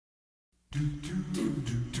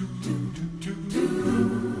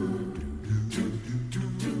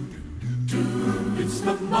It's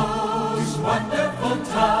the most wonderful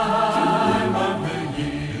time of the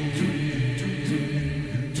year.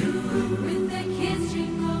 With the kids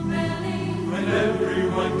jingle belling, and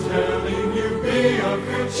everyone telling you be of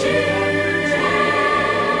good cheer.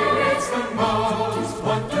 It's the most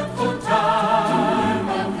wonderful time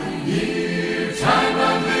of the year. Time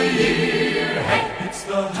of the year. Hey, it's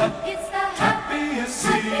the happiest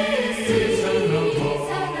season of all.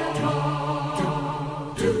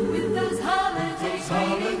 With those holiday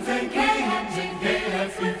games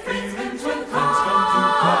and free friends when friends come to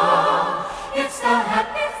call. It's the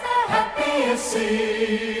happiest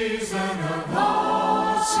season of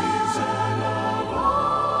all.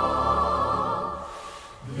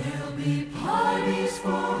 There'll be parties for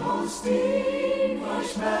hosting,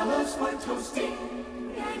 marshmallows for toasting,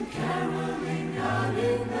 and caroling out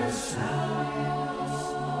in the snow.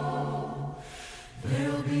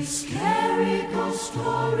 There'll be scary ghost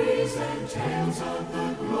stories and tales of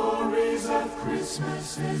the glories of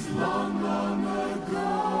Christmases long, long ago.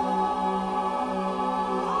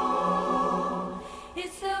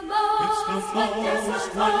 It's the most wonderful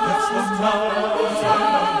time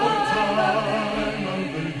of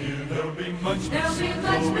the year. There'll be much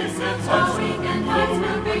mistletoeing and hearts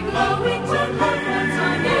will be glowing when loved ones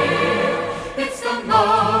are near. It's the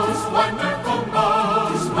most wonderful,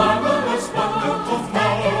 most marvelous, wonderful,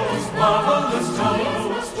 most marvelous,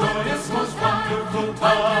 most joyous, most wonderful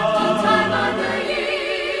time of the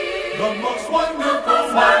year. The most wonderful,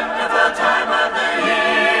 wonderful time of the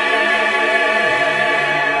year.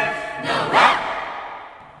 Now rap!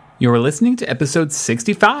 You're listening to episode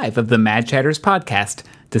 65 of the Mad Chatters podcast,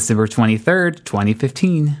 December 23rd,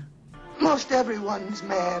 2015. Most everyone's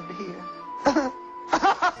mad here.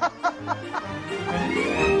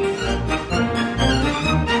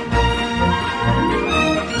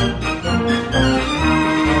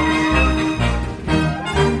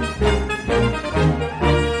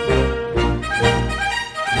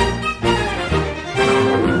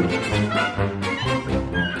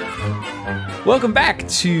 Welcome back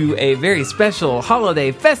to a very special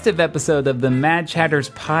holiday festive episode of the Mad Chatters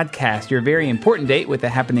podcast, your very important date with the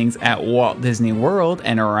happenings at Walt Disney World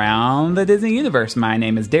and around the Disney universe. My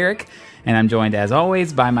name is Derek, and I'm joined as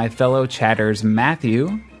always by my fellow chatters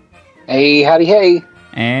Matthew. Hey, howdy, hey.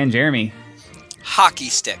 And Jeremy. Hockey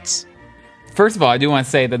sticks. First of all, I do want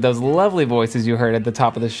to say that those lovely voices you heard at the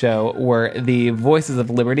top of the show were the Voices of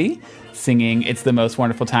Liberty singing It's the Most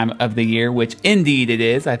Wonderful Time of the Year, which indeed it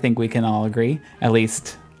is. I think we can all agree. At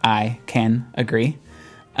least I can agree.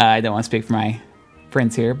 I don't want to speak for my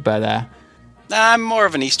friends here, but... I'm more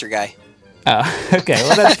of an Easter guy. Oh, okay.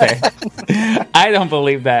 Well, that's fair. I don't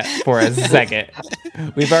believe that for a second.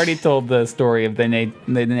 We've already told the story of the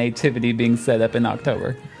nativity being set up in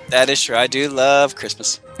October. That is true. I do love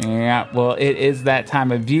Christmas. Yeah, well, it is that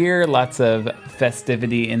time of year. Lots of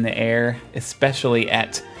festivity in the air, especially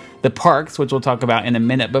at the parks, which we'll talk about in a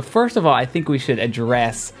minute. But first of all, I think we should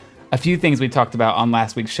address a few things we talked about on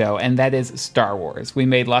last week's show, and that is Star Wars. We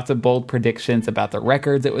made lots of bold predictions about the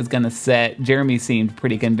records it was going to set. Jeremy seemed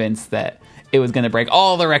pretty convinced that it was going to break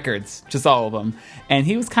all the records, just all of them. And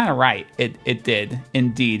he was kind of right. It did,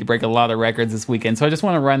 indeed, break a lot of records this weekend. So I just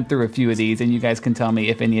want to run through a few of these, and you guys can tell me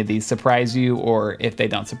if any of these surprise you or if they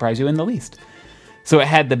don't surprise you in the least. So it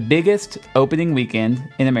had the biggest opening weekend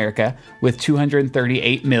in America with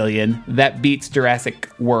 238 million. That beats Jurassic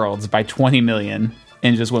World's by 20 million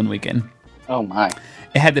in just one weekend. Oh, my.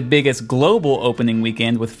 It had the biggest global opening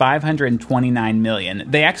weekend with 529 million.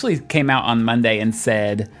 They actually came out on Monday and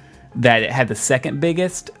said that it had the second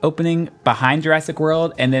biggest opening behind Jurassic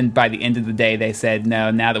World, and then by the end of the day, they said,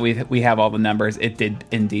 no, now that we have all the numbers, it did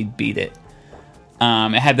indeed beat it.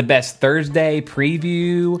 It had the best Thursday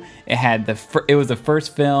preview. It was the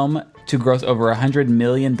first film to gross over $100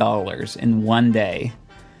 million in one day.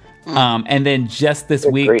 And then just this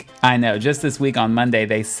week, great. Just this week on Monday,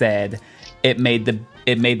 they said it made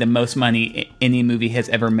the most money any movie has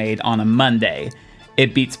ever made on a Monday.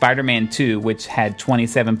 It beat Spider-Man 2, which had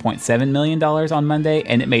 $27.7 million on Monday,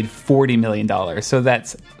 and it made $40 million. So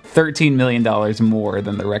that's $13 million more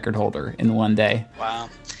than the record holder in one day. Wow.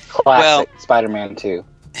 Classic Spider-Man 2.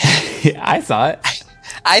 Yeah, I saw it.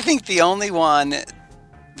 I think the only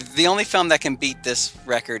film that can beat this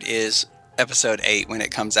record is Episode 8 when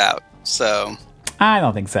it comes out. So I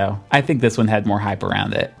don't think so. I think this one had more hype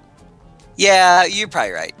around it. Yeah, you're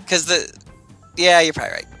probably right. You're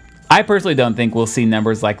probably right. I personally don't think we'll see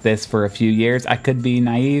numbers like this for a few years. I could be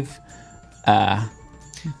naive.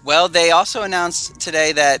 Well, they also announced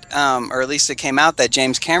today that, or at least it came out, that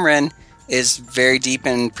James Cameron is very deep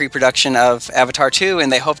in pre-production of Avatar 2,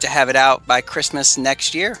 and they hope to have it out by Christmas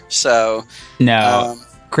next year. So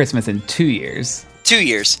Christmas in 2 years. 2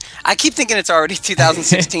 years. I keep thinking it's already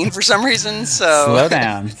 2016 for some reason. So slow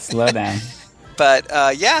down. But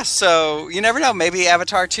so you never know. Maybe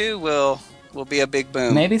Avatar 2 will be a big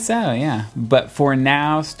boom. Maybe so, yeah. But for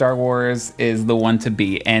now, Star Wars is the one to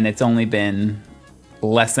beat, and it's only been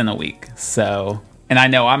less than a week. So, and I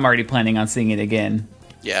know I'm already planning on seeing it again.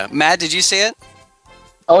 Yeah. Matt, did you see it?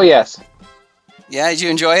 Oh, yes. Yeah, did you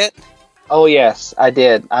enjoy it? Oh, yes, I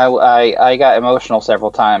did. I got emotional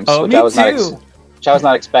several times, which I was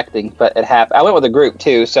not expecting, but it happened. I went with a group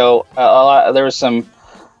too, so there was some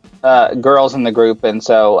girls in the group, and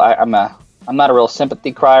so I'm not a real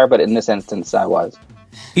sympathy crier, but in this instance, I was.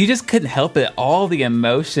 You just couldn't help it. All the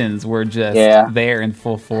emotions were just there in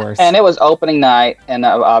full force. And it was opening night, and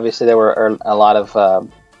obviously there were a lot of.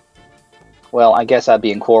 Well, I guess I'd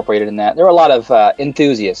be incorporated in that. There were a lot of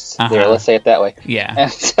enthusiasts there, let's say it that way. Yeah.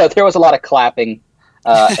 And so there was a lot of clapping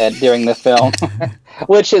during the film,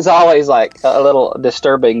 which is always like a little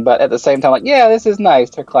disturbing, but at the same time, like, yeah, this is nice.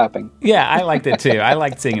 They're clapping. Yeah, I liked it too. I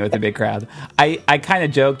liked seeing it with a big crowd. I kind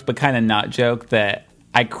of joked, but kind of not joked that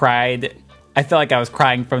I cried. I felt like I was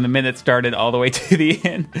crying from the minute it started all the way to the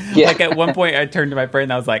end. Yeah. Like at one point I turned to my friend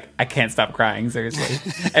and I was like, I can't stop crying, seriously.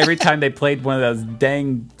 Every time they played one of those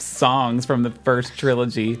dang songs from the first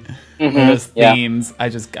trilogy, those themes, I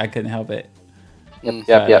couldn't help it.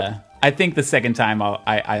 Yep. I think the second time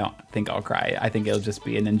I don't think I'll cry. I think it'll just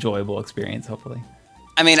be an enjoyable experience, hopefully.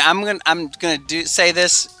 I mean, I'm gonna say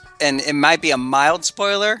this, and it might be a mild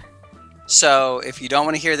spoiler. So if you don't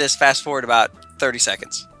want to hear this, fast forward about 30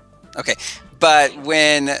 seconds. Okay, but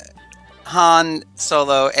when Han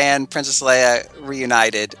Solo and Princess Leia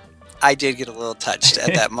reunited, I did get a little touched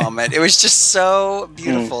at that moment. It was just so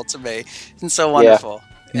beautiful to me and so wonderful.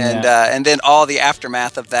 Yeah. And then all the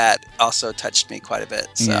aftermath of that also touched me quite a bit.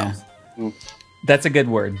 So that's a good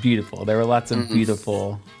word, beautiful. There were lots of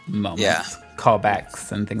beautiful moments,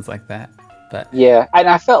 callbacks and things like that. But yeah, and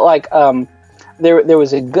I felt like there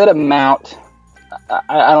was a good amount.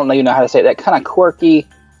 I don't know how to say it. That kind of quirky.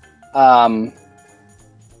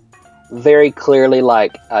 Very clearly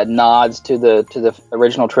like nods to the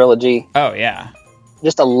original trilogy. Oh yeah,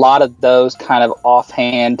 just a lot of those kind of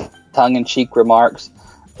offhand, tongue-in-cheek remarks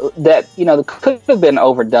that could have been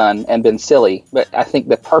overdone and been silly, but I think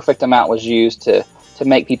the perfect amount was used to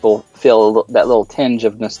make people feel that little tinge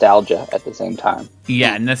of nostalgia at the same time.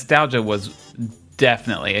 Yeah, nostalgia was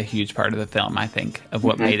definitely a huge part of the film, I think, of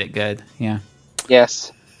what made it good. Yeah.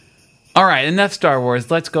 Yes. All right, enough Star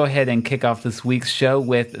Wars. Let's go ahead and kick off this week's show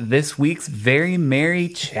with this week's Very Merry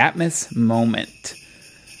Chapmas moment.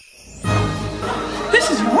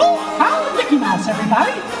 This is your old pal Mickey Mouse,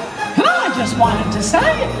 everybody. And I just wanted to say,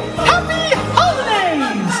 Happy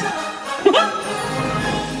Holidays!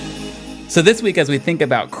 So this week, as we think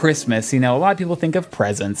about Christmas, a lot of people think of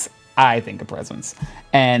presents. I think of presents.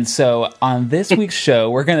 And so on this week's show,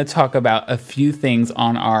 we're going to talk about a few things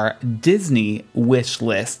on our Disney wish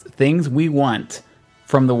list, things we want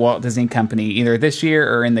from the Walt Disney Company, either this year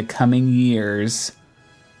or in the coming years.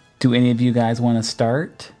 Do any of you guys want to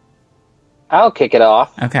start? I'll kick it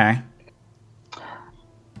off. Okay.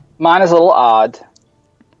 Mine is a little odd,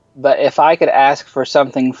 but if I could ask for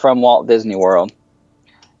something from Walt Disney World,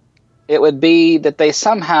 it would be that they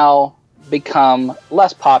somehow become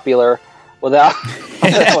less popular without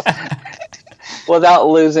without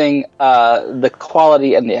losing the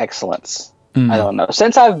quality and the excellence. I don't know.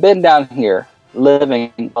 Since I've been down here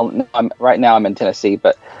living, right now I'm in Tennessee,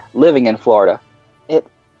 but living in Florida,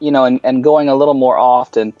 and going a little more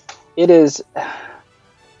often, it is,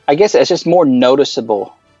 I guess it's just more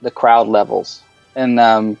noticeable, the crowd levels. And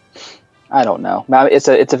I don't know. It's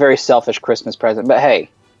a very selfish Christmas present, but hey,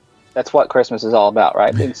 that's what Christmas is all about,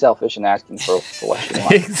 right? Being selfish and asking for what you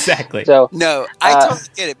want. Exactly. So no, I totally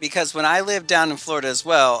get it, because when I lived down in Florida as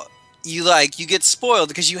well, you get spoiled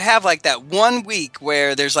because you have like that 1 week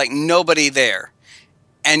where there's like nobody there,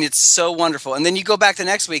 and it's so wonderful. And then you go back the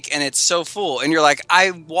next week and it's so full, and you're like,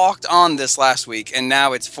 I walked on this last week and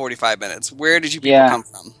now it's 45 minutes. Where did you people come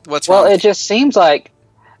from? What's wrong? Well, it just seems like,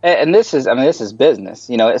 and this is business.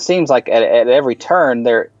 It seems like at every turn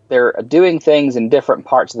they're doing things in different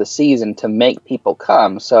parts of the season to make people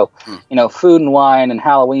come. So, Food and Wine and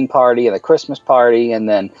Halloween party and the Christmas party, and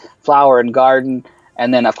then Flower and Garden,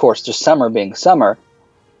 and then, of course, just summer being summer.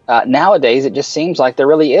 Nowadays, it just seems like there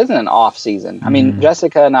really isn't an off season. I mean,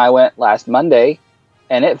 Jessica and I went last Monday,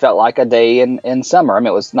 and it felt like a day in summer. I mean,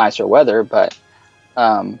 it was nicer weather, but,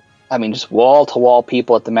 just wall-to-wall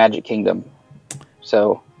people at the Magic Kingdom.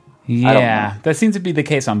 So Yeah, that seems to be the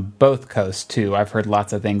case on both coasts, too. I've heard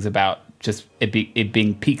lots of things about just it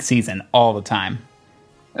being peak season all the time.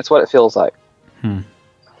 That's what it feels like.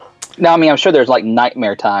 Now, I mean, I'm sure there's like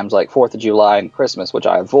nightmare times like 4th of July and Christmas, which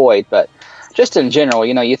I avoid, but just in general,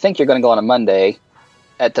 you think you're going to go on a Monday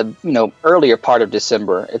at the, earlier part of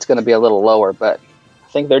December, it's going to be a little lower, but I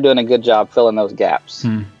think they're doing a good job filling those gaps.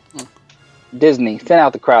 Disney, thin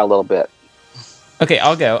out the crowd a little bit. Okay,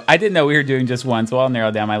 I'll go. I didn't know we were doing just one, so I'll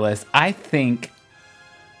narrow down my list. I think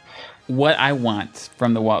what I want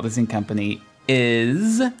from the Walt Disney Company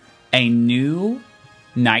is a new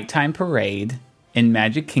nighttime parade in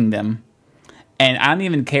Magic Kingdom. And I don't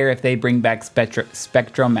even care if they bring back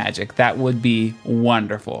Spectro Magic. That would be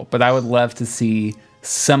wonderful. But I would love to see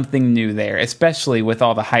something new there, especially with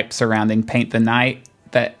all the hype surrounding Paint the Night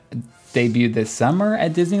that debuted this summer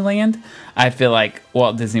at Disneyland. I feel like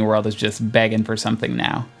Walt Disney World is just begging for something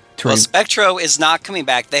now. Well, Spectro is not coming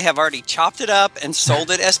back. They have already chopped it up and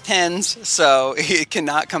sold it as pens, so it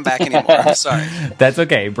cannot come back anymore. I'm sorry. That's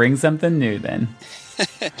okay. Bring something new then.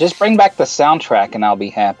 Just bring back the soundtrack and I'll be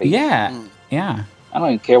happy. Yeah. Yeah. I don't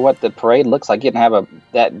even care what the parade looks like. You can have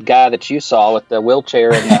that guy that you saw with the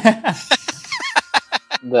wheelchair and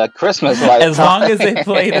the Christmas lights. As long as they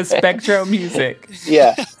play the Spectro music.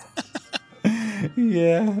 Yeah.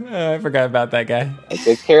 Yeah. I forgot about that guy.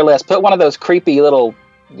 Okay, care less. Put one of those creepy little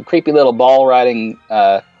ball riding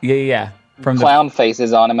from clown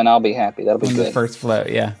faces on him and I'll be happy. That'll be good. The first float,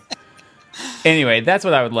 yeah. Anyway, that's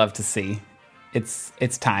what I would love to see.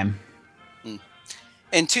 It's time.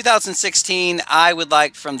 In 2016, I would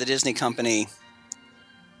like from the Disney Company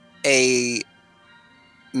a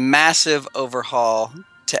massive overhaul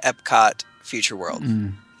to Epcot Future World.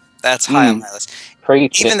 That's high on my list.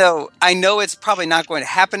 Even though I know it's probably not going to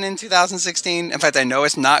happen in 2016. In fact, I know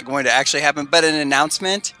it's not going to actually happen, but an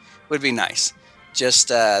announcement would be nice. Just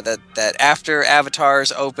that after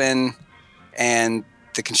Avatar's open and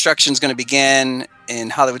the construction is going to begin in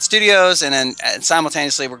Hollywood Studios, and then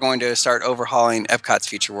simultaneously we're going to start overhauling Epcot's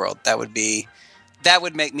Future World. That would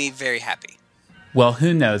make me very happy. Well,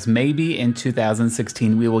 who knows? Maybe in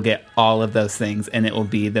 2016 we will get all of those things, and it will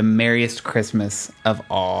be the merriest Christmas of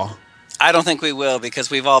all. I don't think we will,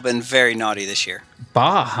 because we've all been very naughty this year.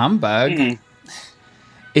 Bah humbug.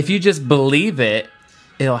 If you just believe it,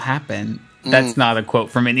 it'll happen. That's not a quote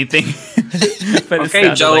from anything. But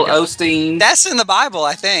okay, Joel Osteen. That's in the Bible,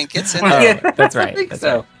 I think. It's in there. Oh, that's right. I think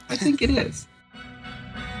so. Right. I think it is.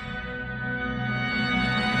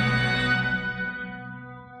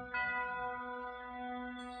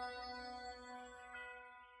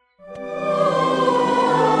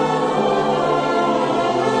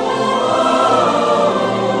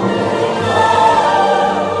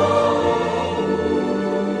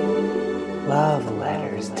 Love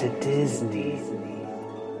letters to Disney.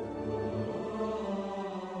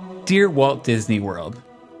 Dear Walt Disney World,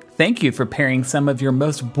 thank you for pairing some of your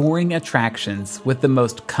most boring attractions with the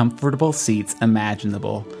most comfortable seats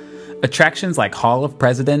imaginable. Attractions like Hall of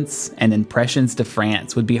Presidents and Impressions de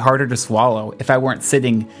France would be harder to swallow if I weren't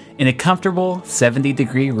sitting in a comfortable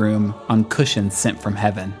 70-degree room on cushions sent from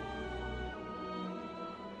heaven.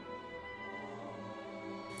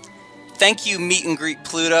 Thank you, Meet and Greet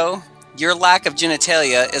Pluto. Your lack of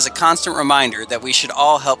genitalia is a constant reminder that we should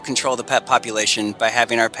all help control the pet population by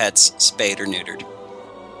having our pets spayed or neutered.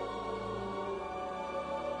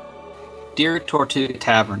 Dear Tortuga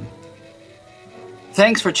Tavern,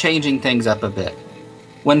 thanks for changing things up a bit.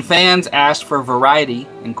 When fans asked for variety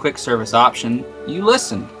and quick service option, you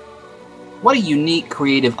listened. What a unique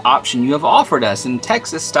creative option you have offered us in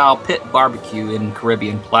Texas-style pit barbecue in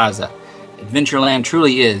Caribbean Plaza. Adventureland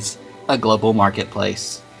truly is a global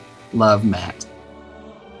marketplace. Love, Matt.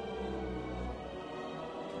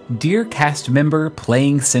 Dear cast member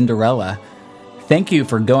playing Cinderella, thank you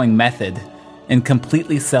for going method and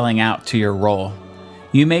completely selling out to your role.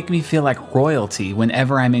 You make me feel like royalty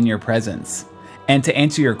whenever I'm in your presence. And to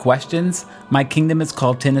answer your questions, my kingdom is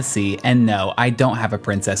called Tennessee, and no, I don't have a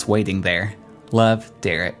princess waiting there. Love,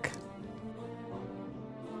 Derek.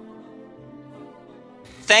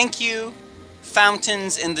 Thank you,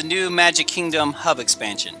 fountains in the new Magic Kingdom hub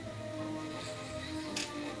expansion.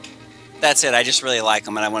 That's it. I just really like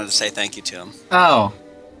them, and I wanted to say thank you to them. Oh.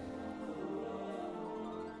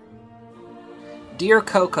 Dear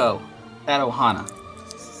Coco at Ohana,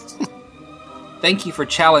 thank you for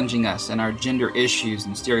challenging us in our gender issues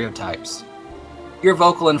and stereotypes. Your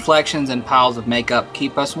vocal inflections and piles of makeup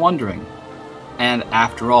keep us wondering. And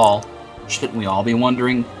after all, shouldn't we all be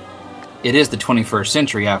wondering? It is the 21st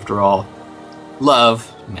century, after all.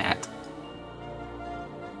 Love, Matt.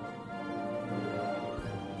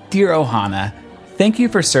 Dear Ohana, Thank you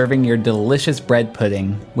for serving your delicious bread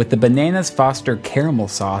pudding with the Bananas Foster caramel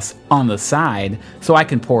sauce on the side so I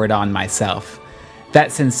can pour it on myself.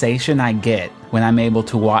 That sensation I get when I'm able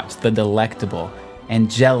to watch the delectable,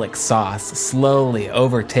 angelic sauce slowly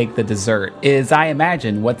overtake the dessert is, I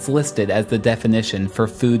imagine, what's listed as the definition for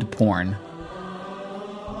food porn.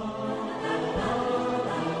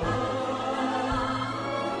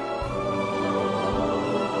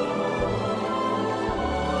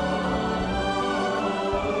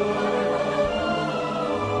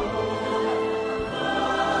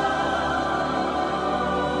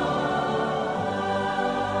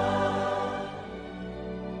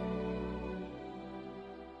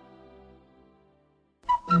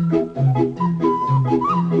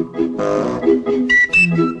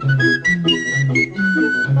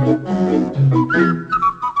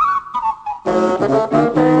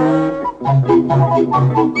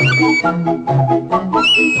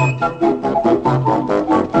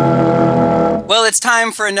 Well, it's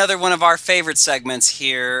time for another one of our favorite segments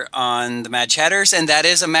here on the Mad Chatters, and that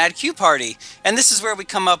is a Mad Q Party. And this is where we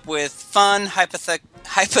come up with fun,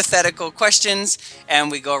 hypothetical questions, and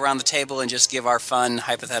we go around the table and just give our fun,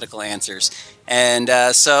 hypothetical answers. And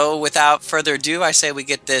so, without further ado, I say we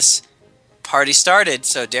get this party started.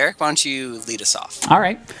 So, Derek, why don't you lead us off? All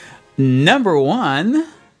right. Number one,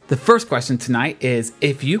 the first question tonight is,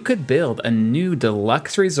 if you could build a new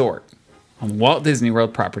deluxe resort on Walt Disney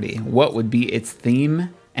World property, what would be its theme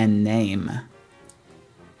and name?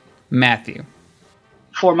 Matthew.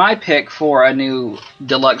 For my pick for a new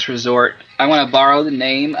deluxe resort, I want to borrow the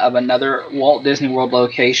name of another Walt Disney World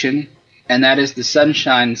location, and that is the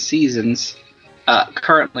Sunshine Seasons.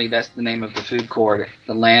 Currently, that's the name of the food court,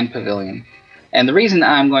 the Land Pavilion. And the reason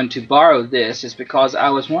I'm going to borrow this is because I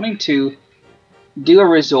was wanting to do a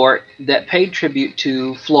resort that paid tribute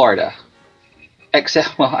to Florida.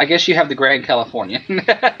 Except, well, I guess you have the Grand Californian.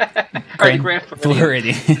 Grand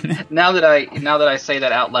Floridian. Now that I say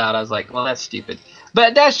that out loud, I was like, well, that's stupid.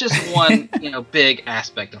 But that's just one, big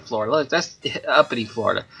aspect of Florida. That's uppity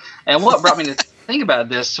Florida. And what brought me to think about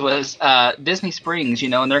this was Disney Springs,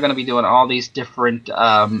 and they're going to be doing all these different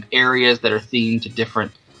areas that are themed to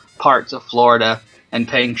different parts of Florida and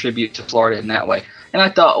paying tribute to Florida in that way. And I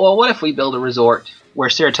thought, well, what if we build a resort where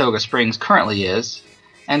Saratoga Springs currently is,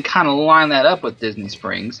 and kind of line that up with Disney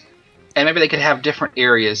Springs, and maybe they could have different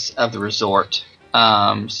areas of the resort,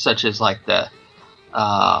 such as like the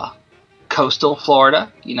coastal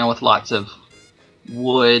Florida, with lots of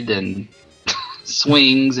wood and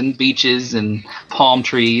swings and beaches and palm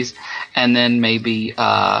trees, and then maybe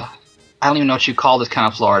I don't even know what you call this kind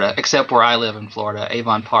of Florida, except where I live in Florida,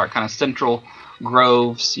 Avon Park, kind of central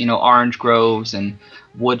groves, orange groves and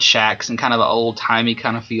wood shacks and kind of an old-timey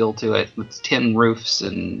kind of feel to it with tin roofs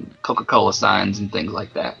and Coca-Cola signs and things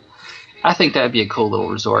like that. I think that would be a cool little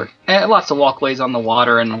resort. And lots of walkways on the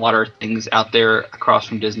water and water things out there across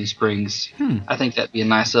from Disney Springs. I think that'd be a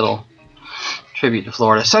nice little tribute to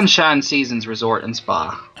Florida. Sunshine Seasons Resort and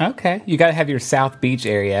Spa. Okay. You got to have your South Beach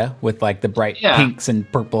area with like the bright pinks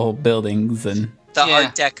and purple buildings and the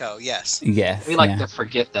Art Deco, yes. Yes. We like to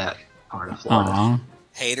forget that part of Florida. Aww.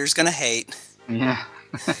 Haters gonna hate. Yeah.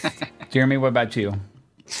 Jeremy, what about you?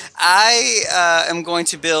 I am going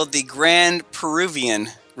to build the Grand Peruvian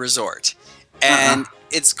Resort. And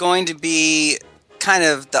it's going to be kind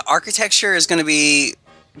of, the architecture is going to be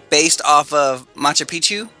based off of Machu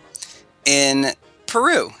Picchu in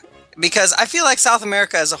Peru. Because I feel like South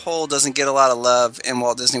America as a whole doesn't get a lot of love in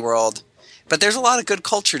Walt Disney World. But there's a lot of good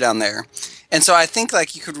culture down there. And so I think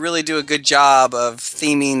like you could really do a good job of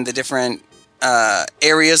theming the different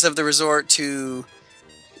areas of the resort to,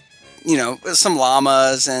 some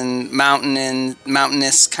llamas and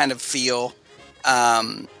mountainous kind of feel.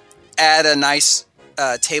 Add a nice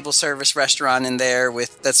table service restaurant in there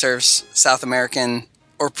that serves South American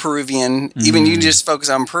or Peruvian. Mm-hmm. Even you just focus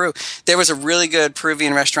on Peru. There was a really good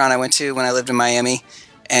Peruvian restaurant I went to when I lived in Miami,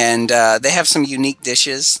 and they have some unique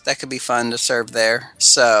dishes that could be fun to serve there.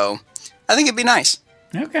 So I think it'd be nice.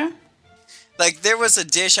 Okay. Like there was a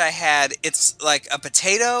dish I had. It's like a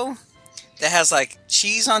potato that has like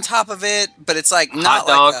cheese on top of it, but it's like not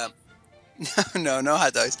hot like no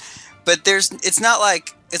hot dogs. But it's not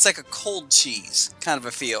like, it's like a cold cheese kind of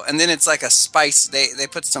a feel, and then it's like a spice. They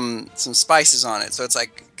put some spices on it, so it's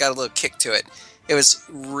like got a little kick to it. It was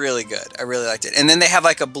really good. I really liked it. And then they have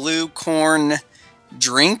like a blue corn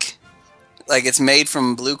drink, like it's made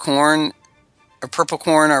from blue corn or purple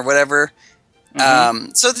corn or whatever.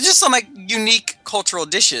 Mm-hmm. So just some like unique cultural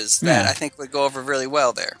dishes that I think would go over really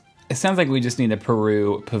well there. It sounds like we just need a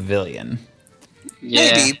Peru pavilion.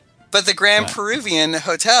 Yeah. Maybe. But the Grand Peruvian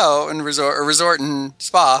Hotel and resort and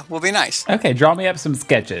spa will be nice. Okay, draw me up some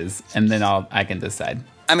sketches, and then I can decide.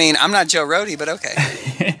 I mean, I'm not Joe Rohde, but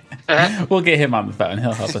okay. We'll get him on the phone.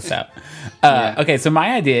 He'll help us out. Okay, so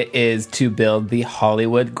my idea is to build the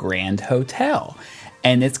Hollywood Grand Hotel.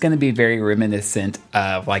 And it's going to be very reminiscent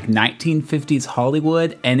of like 1950s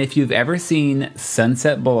Hollywood. And if you've ever seen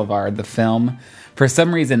Sunset Boulevard, the film, for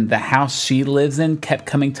some reason, the house she lives in kept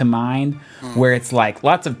coming to mind, where it's like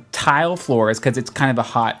lots of tile floors because it's kind of a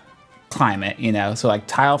hot climate, you know? So like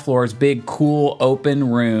tile floors, big, cool, open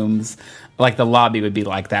rooms. Like the lobby would be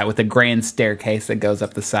like that with a grand staircase that goes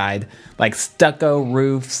up the side. Like stucco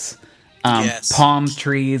roofs, palm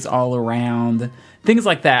trees all around. Things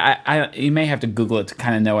like that. You may have to Google it to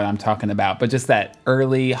kind of know what I'm talking about. But just that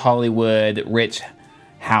early Hollywood rich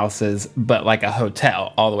houses, but like a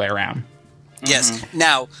hotel all the way around. Yes.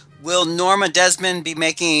 Now, will Norma Desmond be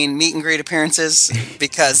making meet and greet appearances?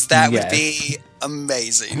 Because that would be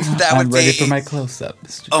amazing. I'm ready for my close-up.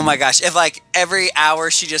 Oh my gosh. If like every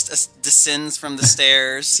hour she just descends from the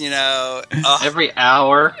stairs, you know. Every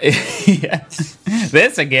hour? Yeah.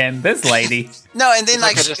 This lady. No, and then it's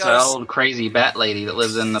like she just goes, an old crazy bat lady that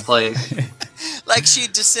lives in the place. Like she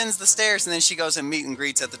descends the stairs and then she goes and meet and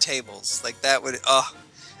greets at the tables. Like that would,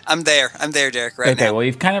 I'm there, Derek, right now. Okay, well,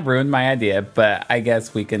 you've kind of ruined my idea, but I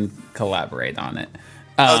guess we can collaborate on it.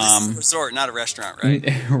 This is a resort, not a restaurant, right?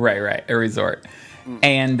 Right, a resort.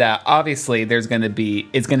 And obviously, it's going to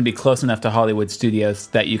be close enough to Hollywood Studios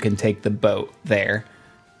that you can take the boat there,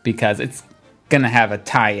 because it's going to have a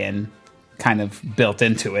tie-in kind of built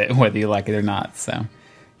into it, whether you like it or not. So,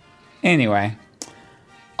 anyway,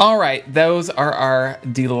 all right, those are our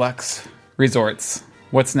deluxe resorts.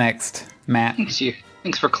 What's next, Matt?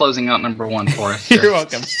 Thanks for closing out number 1 for us. You're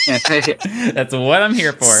welcome. That's what I'm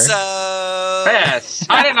here for. So,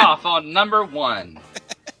 signing off on number 1.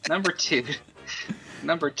 Number 2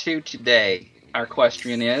 today, our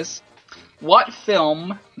question is, what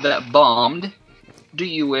film that bombed do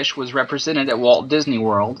you wish was represented at Walt Disney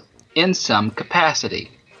World in some capacity?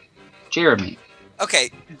 Jeremy. Okay,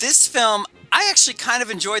 this film, I actually kind of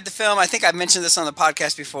enjoyed the film. I think I mentioned this on the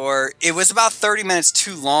podcast before. It was about 30 minutes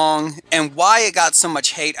too long, and why it got so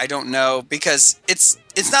much hate, I don't know, because it's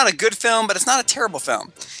not a good film, but it's not a terrible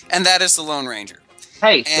film, and that is The Lone Ranger.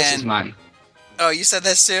 Hey, this is mine. Oh, you said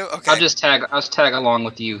this too? Okay. I'll tag along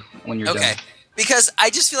with you when you're done. Okay, because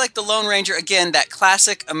I just feel like the Lone Ranger, again, that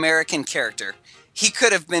classic American character, he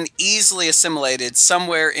could have been easily assimilated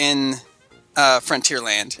somewhere in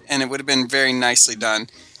Frontierland, and it would have been very nicely done.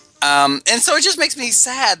 And so it just makes me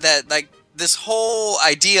sad that like this whole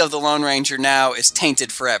idea of the Lone Ranger now is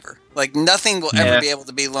tainted forever. Like nothing will ever be able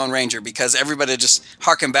to be Lone Ranger because everybody just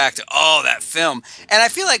harken back to that film. And I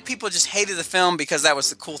feel like people just hated the film because that was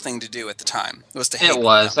the cool thing to do at the time. Was to hate it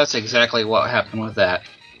was. That's exactly what happened with that.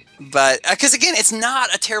 But because again, it's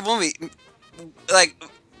not a terrible movie. Like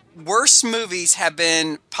worse movies have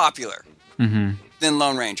been popular than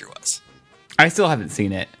Lone Ranger was. I still haven't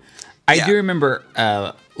seen it. I do remember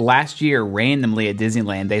last year, randomly at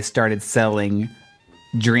Disneyland, they started selling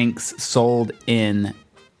drinks sold in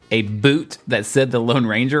a boot that said the Lone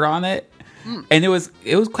Ranger on it. And it was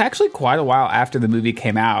actually quite a while after the movie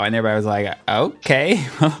came out, and everybody was like, okay,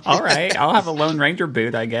 all right, I'll have a Lone Ranger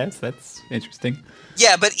boot, I guess. That's interesting.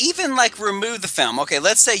 Yeah, but even like remove the film. Okay,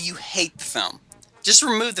 let's say you hate the film. Just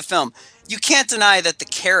remove the film. You can't deny that the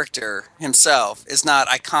character himself is not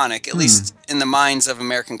iconic, at least in the minds of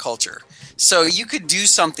American culture. So you could do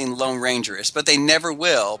something Lone Ranger-ish, but they never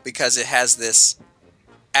will because it has this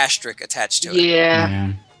asterisk attached to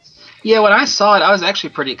it. Yeah, when I saw it, I was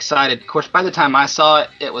actually pretty excited. Of course, by the time I saw it,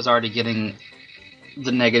 it was already getting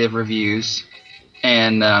the negative reviews.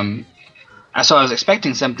 And so I was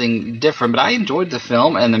expecting something different, but I enjoyed the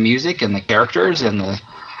film and the music and the characters and the...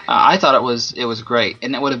 I thought it was great,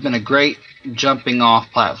 and it would have been a great jumping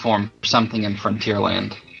off platform for something in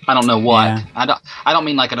Frontierland. I don't know what. Yeah. I don't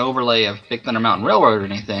mean like an overlay of Big Thunder Mountain Railroad or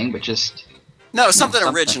anything, but just something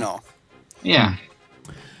original. Yeah.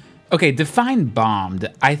 Okay, define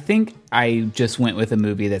bombed. I think I just went with a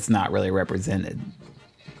movie that's not really represented.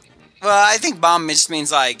 Well, I think bomb just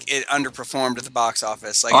means like it underperformed at the box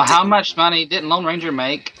office. Like, how much money didn't Lone Ranger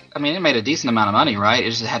make? I mean, it made a decent amount of money, right? It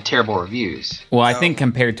just had terrible reviews. Well, I think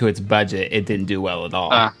compared to its budget, it didn't do well at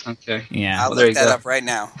all. Okay. Yeah. I'll look that up right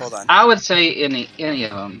now. Hold on. I would say any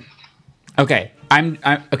of them. Okay, I'm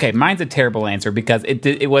okay. Mine's a terrible answer because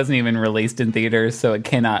it wasn't even released in theaters, so it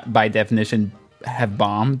cannot, by definition, have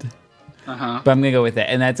bombed. But I'm gonna go with that,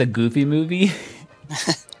 and that's a Goofy movie.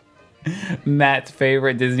 Matt's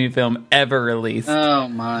favorite Disney film ever released. Oh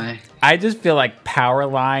my! I just feel like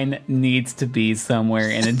Powerline needs to be somewhere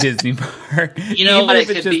in a Disney park. You know Even what if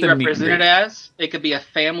it it's could be just a meet and represented greet. as? It could be a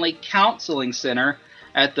family counseling center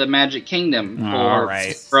at the Magic Kingdom All for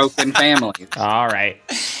right. broken families. All right.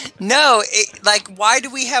 No, why do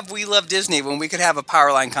we have We Love Disney when we could have a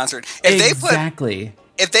Powerline concert? Exactly.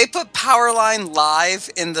 If they put Powerline live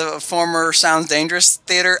in the former Sounds Dangerous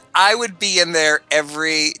theater, I would be in there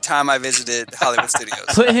every time I visited Hollywood Studios.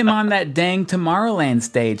 Put him on that dang Tomorrowland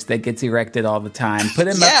stage that gets erected all the time. Put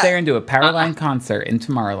him Yeah. up there and do a Powerline concert in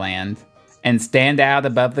Tomorrowland and stand out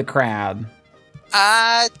above the crowd.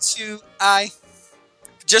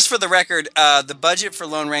 Just for the record, the budget for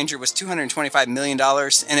Lone Ranger was $225 million,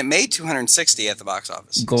 and it made $260 at the box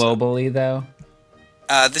office. Globally, though,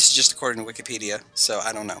 This is just according to Wikipedia, so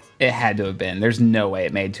I don't know. it had to have been. There's no way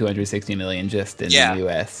it made $260 million just in Yeah. the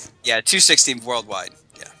U.S. Yeah, 260 worldwide.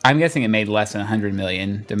 Yeah. I'm guessing it made less than $100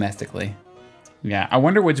 million domestically. Yeah, I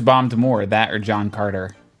wonder which bombed more, that or John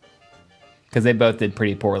Carter. Because they both did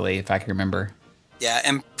pretty poorly, if I can remember. Yeah,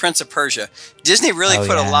 and Prince of Persia. Disney really Oh,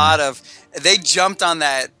 put yeah. a lot of... They jumped on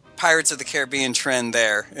that Pirates of the Caribbean trend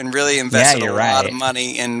there and really invested a you're lot right. of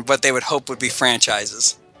money in what they would hope would be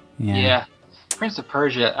franchises. Yeah. Prince of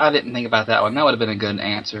Persia, I didn't think about that one. That would have been a good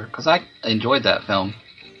answer, because I enjoyed that film.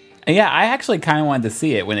 Yeah, I actually kind of wanted to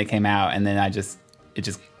see it when it came out, and then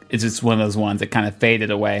it's just one of those ones that kind of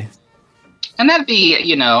faded away. And that'd be,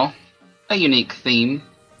 a unique theme.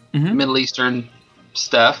 Mm-hmm. Middle Eastern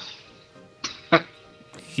stuff.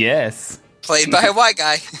 Yes. Played by a white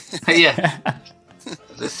guy. Yeah.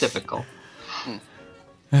 It's typical.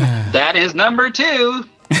 That is number 2.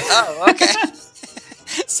 Oh, okay.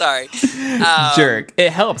 Sorry. Jerk.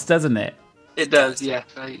 It helps, doesn't it? It does, yeah.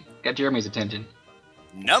 I got Jeremy's attention.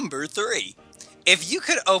 Number 3. If you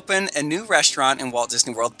could open a new restaurant in Walt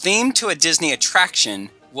Disney World themed to a Disney attraction,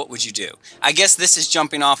 what would you do? I guess this is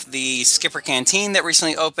jumping off the Skipper Canteen that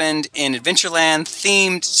recently opened in Adventureland,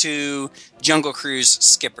 themed to Jungle Cruise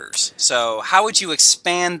Skippers. So how would you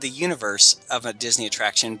expand the universe of a Disney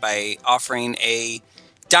attraction by offering a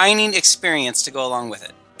dining experience to go along with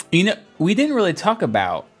it? We didn't really talk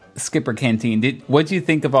about Skipper Canteen. What do you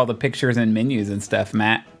think of all the pictures and menus and stuff,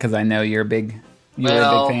 Matt? Because I know you're a big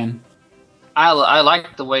fan. I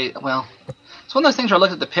like the way, it's one of those things where I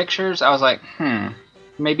looked at the pictures, I was like,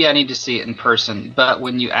 maybe I need to see it in person. But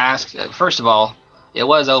when you asked, first of all, it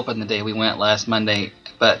was open the day we went last Monday,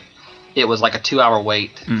 but it was like a 2-hour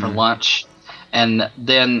wait for lunch. And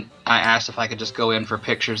then I asked if I could just go in for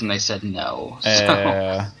pictures, and they said no.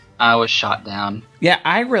 So I was shot down. Yeah,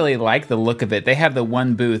 I really like the look of it. They have the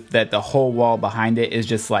one booth that the whole wall behind it is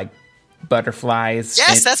just like butterflies.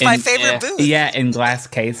 Yes, that's my favorite booth. Yeah, in glass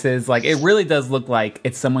cases. Like, it really does look like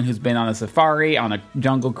it's someone who's been on a safari, on a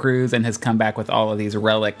jungle cruise, and has come back with all of these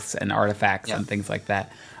relics and artifacts and things like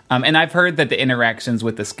that. And I've heard that the interactions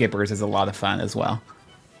with the skippers is a lot of fun as well.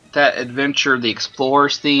 That adventure, the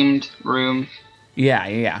Explorers themed room.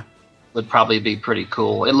 Yeah. Would probably be pretty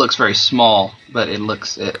cool. It looks very small, but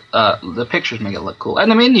the pictures make it look cool.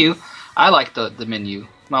 And the menu, I like the menu.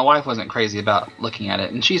 My wife wasn't crazy about looking at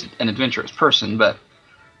it, and she's an adventurous person, but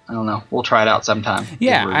I don't know. We'll try it out sometime.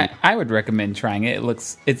 Yeah, I would recommend trying it.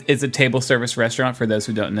 It's a table service restaurant for those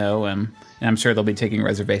who don't know, and I'm sure they'll be taking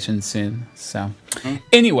reservations soon. So,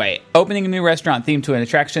 Anyway, opening a new restaurant themed to an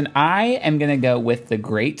attraction, I am going to go with the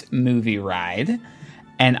Great Movie Ride,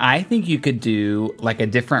 and I think you could do like a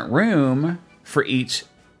different room for each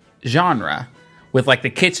genre, with like the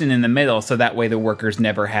kitchen in the middle, so that way the workers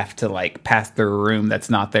never have to like pass through a room that's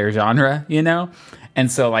not their genre,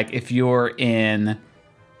 And so like if you're in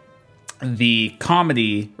the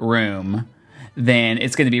comedy room, then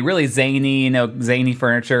it's going to be really zany, zany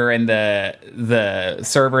furniture, and the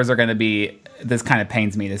servers are going to be, this kind of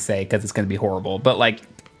pains me to say because it's going to be horrible, but like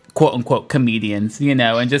quote unquote comedians,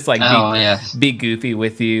 and just like be goofy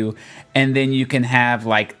with you. And then you can have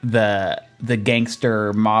like the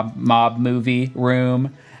gangster mob movie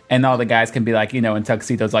room, and all the guys can be like, in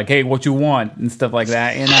tuxedos, like, hey, what you want, and stuff like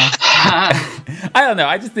that, I don't know.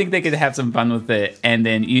 I just think they could have some fun with it, and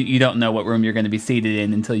then you don't know what room you're going to be seated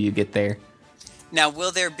in until you get there. Now,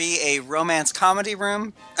 will there be a romance comedy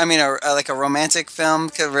room? I mean, like a romantic film?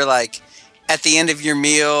 Because we're like, at the end of your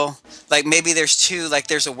meal, like maybe there's two, like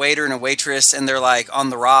there's a waiter and a waitress, and they're like on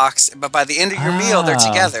the rocks, but by the end of your meal, they're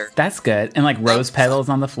together. That's good. And like rose petals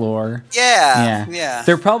on the floor. Yeah.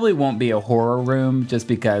 There probably won't be a horror room just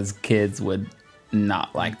because kids would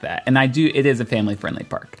not like that. And it is a family-friendly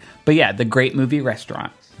park. But yeah, the Great Movie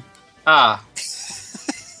Restaurant. I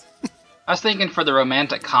I was thinking for the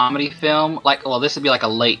romantic comedy film, this would be like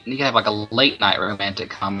you could have like a late night romantic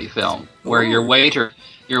comedy film where your waiter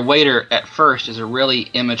at first is a really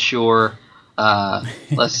immature,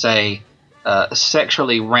 let's say,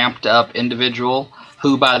 sexually ramped up individual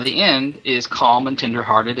who by the end is calm and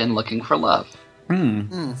tenderhearted and looking for love.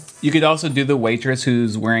 You could also do the waitress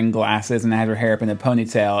who's wearing glasses and has her hair up in a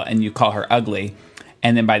ponytail, and you call her ugly,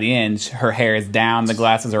 and then by the end, her hair is down, the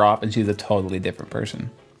glasses are off, and she's a totally different person.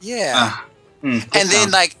 Yeah. And then,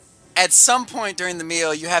 like, at some point during the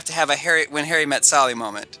meal, you have to have a When Harry Met Sally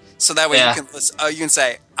moment. So that way you can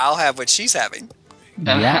say, I'll have what she's having.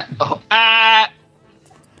 Yeah.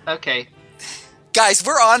 Okay. Guys,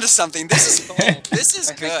 we're on to something. This is gold. This is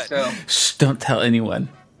good. So. Shh, don't tell anyone.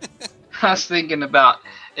 I was thinking about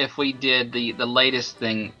if we did the latest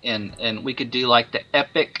thing and we could do like the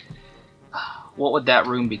epic, what would that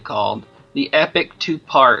room be called? The epic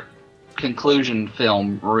 2-part conclusion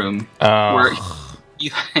film room where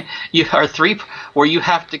you are where you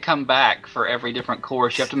have to come back for every different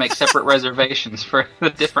course. You have to make separate reservations for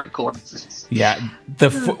the different courses. Yeah,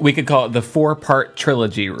 we could call it the 4-part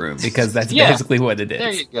trilogy room because that's basically what it is.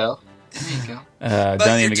 There you go.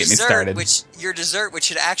 Don't even get me started. Your dessert, which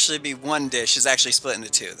should actually be one dish, is actually split into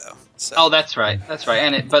 2, though. So. Oh, that's right.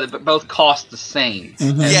 And but both cost the same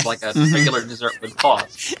as like a regular dessert would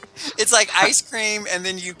cost. It's like ice cream, and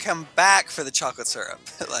then you come back for the chocolate syrup.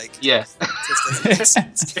 Yes. Just doesn't make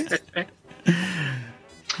sense.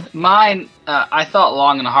 Mine, I thought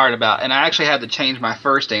long and hard about, and I actually had to change my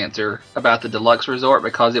first answer about the deluxe resort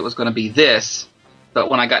because it was going to be this. But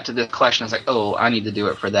when I got to this question, I was like, oh, I need to do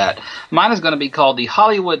it for that. Mine is going to be called the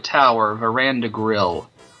Hollywood Tower Veranda Grill.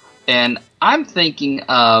 And I'm thinking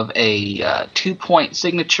of a 2-point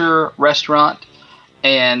signature restaurant,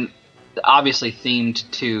 and obviously themed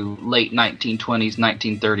to late 1920s,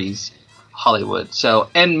 1930s Hollywood. So,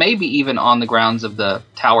 and maybe even on the grounds of the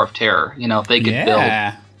Tower of Terror. You know, if they could build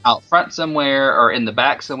out front somewhere or in the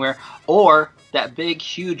back somewhere, or that big,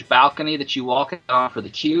 huge balcony that you walk on for the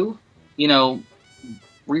queue, you know,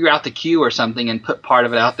 reroute the queue or something and put part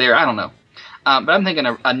of it out there. I don't know. But I'm thinking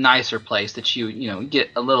a nicer place that you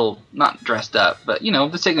get a little, not dressed up, but, you know,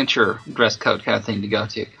 the signature dress code kind of thing to go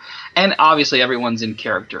to. And obviously everyone's in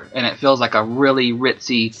character, and it feels like a really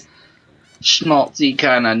ritzy, schmaltzy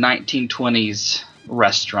kind of 1920s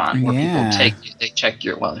restaurant where people they check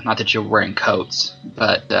your, well, not that you're wearing coats,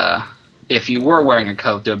 but if you were wearing a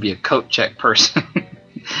coat, there would be a coat check person.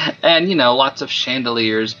 And, you know, lots of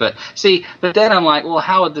chandeliers. But then I'm like, well,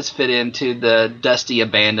 how would this fit into the dusty,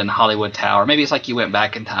 abandoned Hollywood Tower? Maybe it's like you went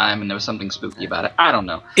back in time and there was something spooky about it. I don't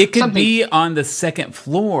know. It could be on the second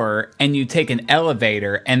floor and you take an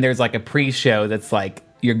elevator and there's like a pre-show that's like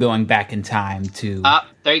you're going back in time to...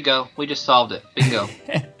 there you go. We just solved it. Bingo.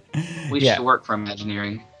 We should work for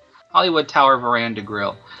Imagineering. Hollywood Tower Veranda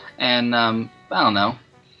Grill. And, I don't know,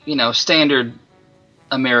 you know, standard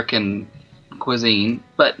American cuisine,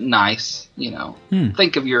 but nice, you know.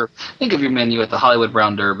 Think of your menu at the Hollywood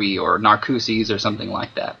Brown Derby or Narcoossee's or something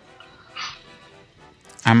like that.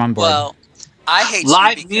 I'm on board. Well, I hate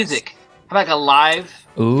live music. How about a live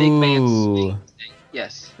big band?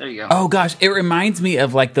 Yes, there you go. Oh gosh, it reminds me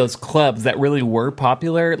of like those clubs that really were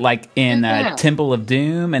popular, like in Temple of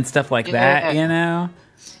Doom and stuff like that. You know.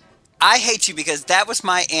 I hate you because that was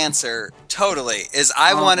my answer. Totally, is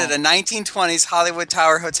I wanted a 1920s Hollywood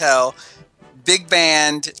Tower Hotel. Big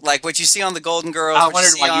band, like what you see on the Golden Girls. I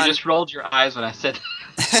wondered why you just rolled your eyes when I said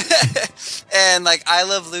that. And like I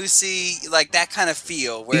Love Lucy, like that kind of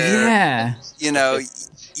feel where, you know,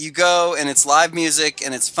 you go and it's live music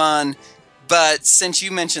and it's fun. But since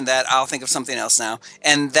you mentioned that, I'll think of something else now.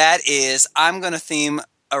 And that is, I'm going to theme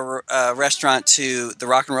a restaurant to the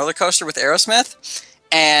Rock and Roller Coaster with Aerosmith.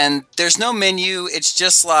 And there's no menu. It's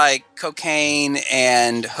just like cocaine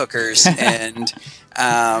and hookers and...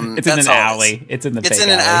 it's in an alley. It's in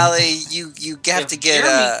an alley. You have to get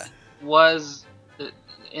Jeremy was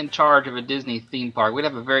in charge of a Disney theme park, we'd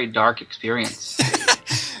have a very dark experience.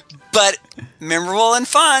 But memorable and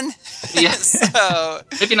fun. Yes. So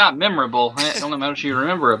maybe not memorable. I don't know how much you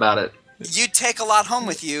remember about it. You take a lot home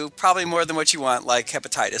with you, probably more than what you want, like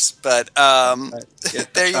hepatitis. But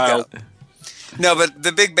there you go. No, but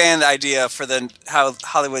the big band idea for the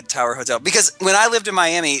Hollywood Tower Hotel, because when I lived in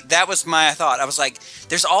Miami, that was my thought. I was like,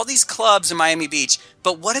 there's all these clubs in Miami Beach,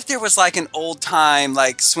 but what if there was like an old time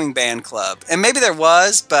like swing band club? And maybe there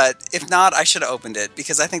was, but if not, I should have opened it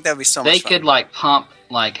because I think that would be so much fun. They could like pump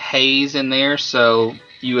like haze in there so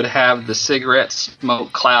you would have the cigarette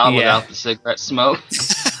smoke cloud without the cigarette smoke.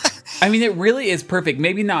 I mean, it really is perfect.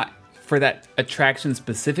 Maybe not for that attraction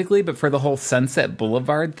specifically, but for the whole Sunset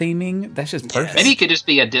Boulevard theming, that's just perfect. Maybe it could just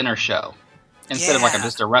be a dinner show. instead of like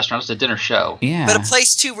just a restaurant, just a dinner show. Yeah. But a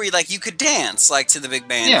place too where you could dance like to the big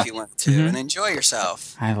band if you wanted to and enjoy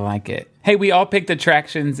yourself. I like it. Hey, we all picked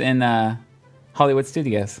attractions in Hollywood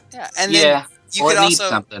Studios. Yeah, and then you could also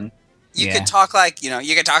something. You could talk like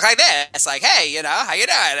you could talk like this, like, hey, how you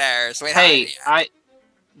doing there? Sweet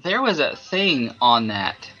there was a thing on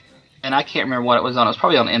that, and I can't remember what it was on. It was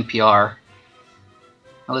probably on NPR.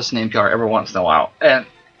 I listen to NPR every once in a while, and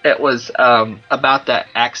it was about that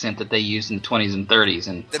accent that they used in the 20s and 30s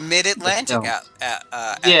and the Mid-Atlantic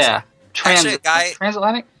yeah,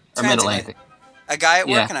 transatlantic or Mid-Atlantic. A guy at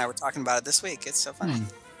work and I were talking about it this week. It's so funny.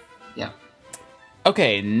 Yeah.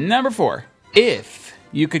 Okay, number 4. If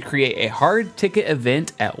you could create a hard ticket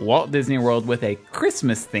event at Walt Disney World with a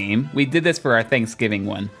Christmas theme, we did this for our Thanksgiving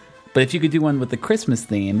one, but if you could do one with the Christmas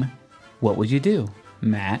theme, what would you do,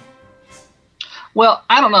 Matt? Well,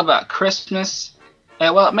 I don't know about Christmas.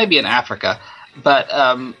 Well, maybe in Africa, but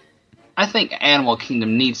I think Animal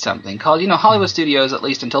Kingdom needs something. Because, Hollywood Studios, at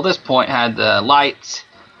least until this point, had the lights,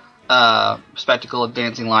 spectacle of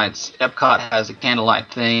dancing lights. Epcot has a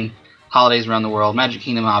candlelight thing. Holidays around the world. Magic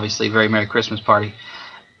Kingdom, obviously, very Merry Christmas party.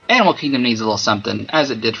 Animal Kingdom needs a little something,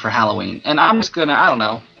 as it did for Halloween. And I'm just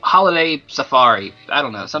gonna, holiday safari. I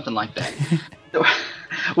don't know, something like that.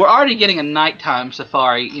 We're already getting a nighttime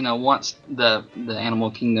safari, once the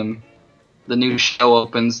Animal Kingdom, the new show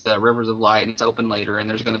opens, the Rivers of Light, and it's open later, and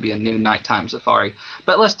there's going to be a new nighttime safari.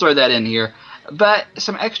 But let's throw that in here. But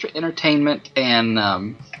some extra entertainment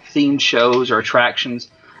and themed shows or attractions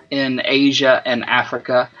in Asia and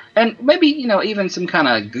Africa. And maybe, even some kind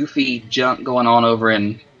of goofy junk going on over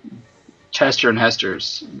in Chester and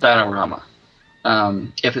Hester's Dinorama.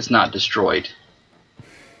 If it's not destroyed.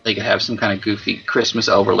 They could have some kind of goofy Christmas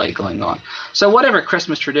overlay going on. So whatever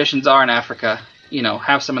Christmas traditions are in Africa,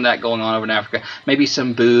 have some of that going on over in Africa. Maybe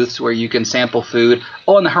some booths where you can sample food.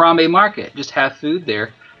 Oh, in the Harambe Market, just have food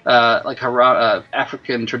there, like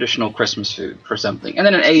African traditional Christmas food for something. And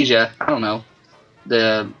then in Asia, I don't know,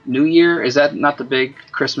 the New Year, is that not the big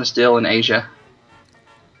Christmas deal in Asia?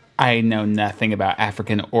 I know nothing about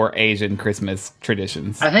African or Asian Christmas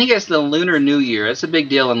traditions. I think it's the Lunar New Year. It's a big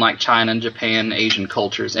deal in like China and Japan, Asian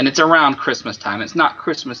cultures, and it's around Christmas time. It's not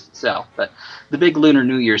Christmas itself, but the big Lunar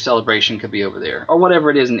New Year celebration could be over there, or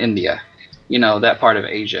whatever it is in India. That part of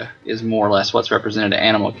Asia is more or less what's represented at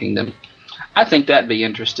Animal Kingdom. I think that'd be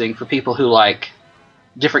interesting for people who like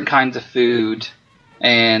different kinds of food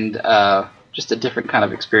and just a different kind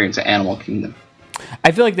of experience at Animal Kingdom.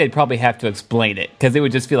 I feel like they'd probably have to explain it, because it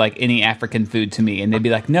would just feel like any African food to me, and they'd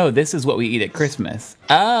be like, no, this is what we eat at Christmas.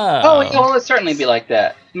 Oh, yeah, well, it'd certainly be like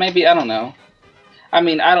that. Maybe, I don't know. I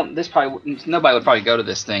mean, nobody would probably go to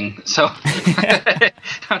this thing, so I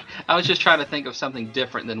was just trying to think of something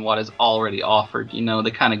different than what is already offered,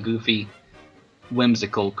 the kind of goofy,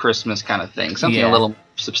 whimsical Christmas kind of thing. Something a little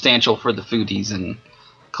substantial for the foodies and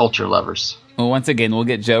culture lovers. Well, once again, we'll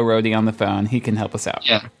get Joe Rohde on the phone. He can help us out.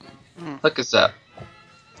 Yeah. Look us up.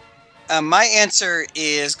 My answer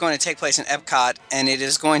is going to take place in Epcot, and it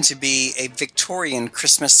is going to be a Victorian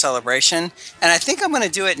Christmas celebration. And I think I'm going to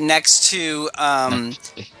do it next to the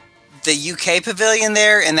UK pavilion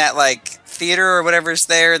there, in that theater or whatever's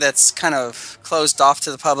there that's kind of closed off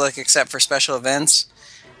to the public except for special events.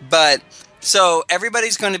 But so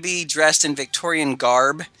everybody's going to be dressed in Victorian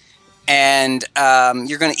garb, and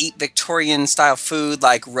you're going to eat Victorian-style food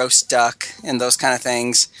like roast duck and those kind of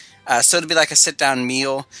things. So it'll be like a sit-down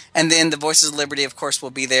meal. And then the Voices of Liberty, of course, will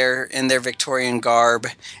be there in their Victorian garb.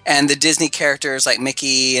 And the Disney characters like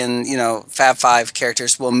Mickey and, Fab Five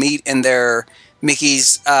characters will meet in their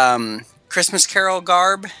Mickey's Christmas Carol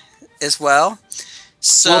garb as well.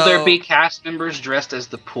 So, will there be cast members dressed as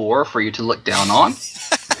the poor for you to look down on?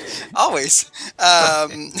 Always.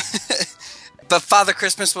 But Father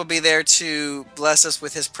Christmas will be there to bless us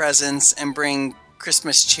with his presence and bring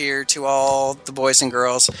Christmas cheer to all the boys and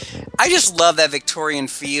girls. I just love that Victorian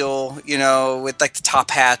feel, with the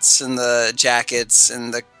top hats and the jackets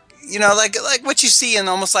and the, like what you see in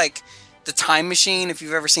almost like The Time Machine, if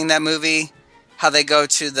you've ever seen that movie, how they go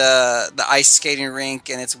to the ice skating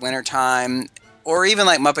rink and it's wintertime, or even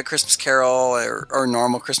like Muppet Christmas Carol or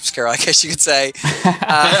normal Christmas Carol, I guess you could say.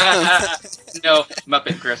 No,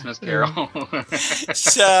 Muppet Christmas Carol.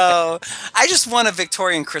 So I just want a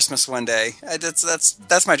Victorian Christmas one day.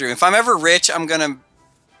 That's my dream. If I'm ever rich, I'm going to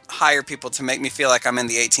hire people to make me feel like I'm in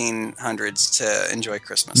the 1800s to enjoy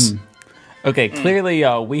Christmas. Okay, clearly,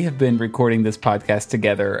 y'all, we have been recording this podcast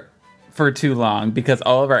together for too long because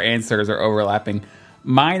all of our answers are overlapping.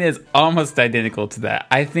 Mine is almost identical to that.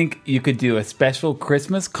 I think you could do a special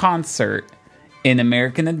Christmas concert in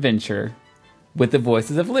American Adventure with the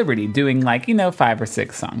Voices of Liberty, doing 5 or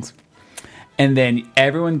 6 songs. And then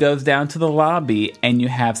everyone goes down to the lobby and you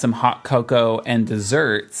have some hot cocoa and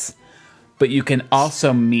desserts. But you can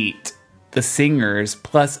also meet the singers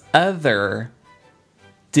plus other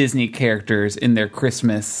Disney characters in their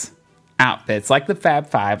Christmas outfits, like the Fab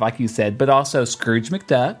Five, like you said, but also Scrooge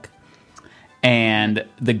McDuck and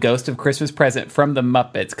the Ghost of Christmas Present from the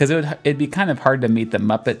Muppets, because it'd be kind of hard to meet the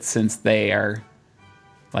Muppets since they are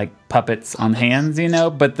like puppets on hands, you know.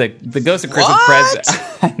 But the Ghost of Christmas Present,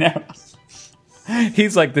 I know,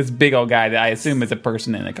 he's like this big old guy that I assume is a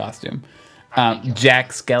person in a costume.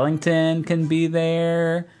 Jack Skellington can be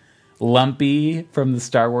there. Lumpy from the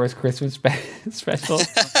Star Wars Christmas special.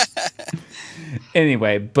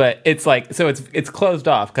 Anyway, but it's like, so it's closed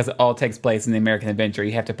off because it all takes place in the American Adventure.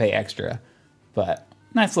 You have to pay extra, but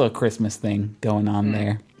nice little Christmas thing going on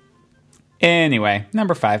there. Anyway,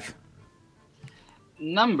 number 5.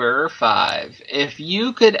 Number 5. If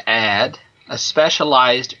you could add a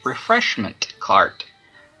specialized refreshment cart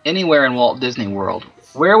anywhere in Walt Disney World,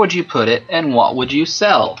 where would you put it and what would you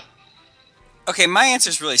sell? Okay, my answer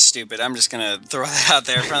is really stupid. I'm just going to throw that out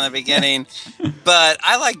there from the beginning. But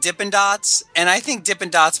I like Dippin' Dots, and I think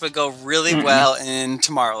Dippin' Dots would go really well in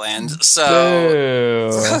Tomorrowland.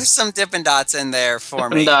 So throw some Dippin' Dots in there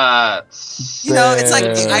for me. Dots. You know, it's like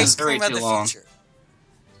the ice cream of the future.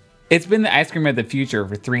 It's been the ice cream of the future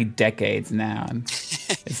for 3 decades now. And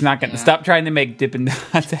it's not going to stop trying to make Dippin'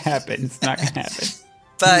 Dots happen. It's not going to happen.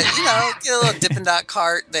 But, you know, get a little Dippin' Dot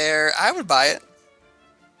cart there. I would buy it.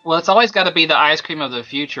 Well, it's always got to be the ice cream of the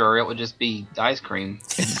future, or it would just be ice cream.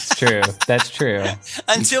 It's true. That's true.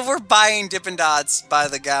 Until we're buying Dippin' Dots by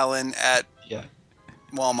the gallon at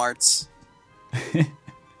Walmart's.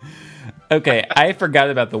 Okay, I forgot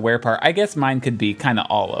about the where part. I guess mine could be kind of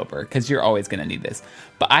all over, because you're always going to need this.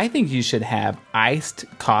 But I think you should have iced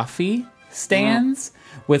coffee stands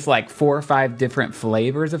with like 4 or 5 different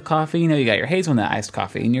flavors of coffee. You know, you got your hazelnut iced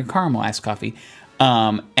coffee and your caramel iced coffee.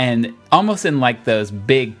 And almost in like those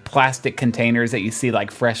big plastic containers that you see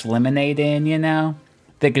like fresh lemonade in, you know,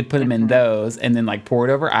 they could put them in those and then like pour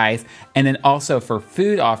it over ice. And then also for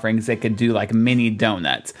food offerings, they could do like mini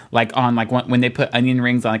donuts, like on like when they put onion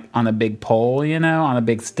rings on a big pole, you know, on a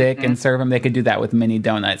big stick and serve them. They could do that with mini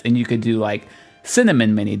donuts, and you could do like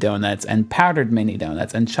cinnamon mini donuts and powdered mini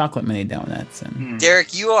donuts and chocolate mini donuts. And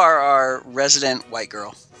Derek, you are our resident white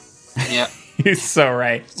girl. Yeah, you're so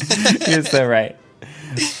right. You're so right.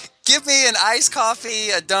 Give me an iced coffee,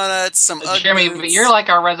 a donut, some Ugg Jeremy, boots. but you're like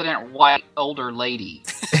our resident white older lady.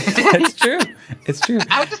 It's true. It's true.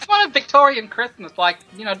 I just want a Victorian Christmas, like,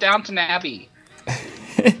 you know, Downton Abbey.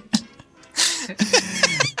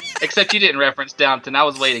 Except you didn't reference Downton. I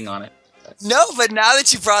was waiting on it. No, but now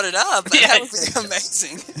that you brought it up, that would be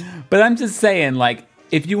amazing. But I'm just saying, like,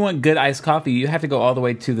 if you want good iced coffee, you have to go all the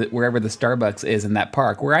way to wherever the Starbucks is in that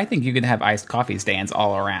park, where I think you can have iced coffee stands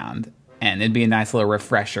all around. And it'd be a nice little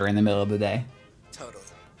refresher in the middle of the day. Totally.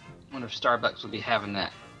 I wonder if Starbucks would be having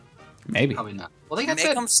that. Maybe. Probably not. Well, they got Make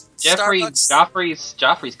that them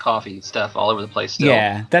Joffrey's coffee stuff all over the place still.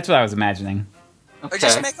 Yeah, that's what I was imagining. Okay. Or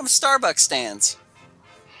just make them Starbucks stands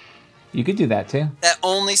You could do that too. that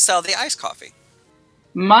only sell the iced coffee.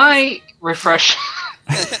 My refreshment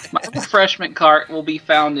cart will be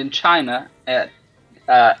found in China at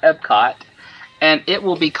Epcot, and it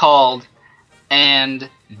will be called And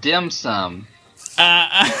Dim Sum.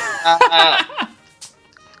 I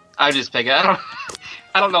just pick it.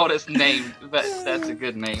 I don't know what it's named, but that's a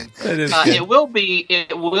good name. That is good. It will be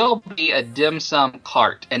a dim sum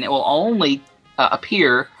cart, and it will only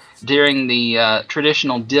appear during the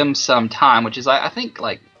traditional dim sum time, which is I think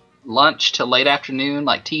like lunch to late afternoon,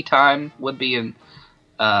 like tea time would be in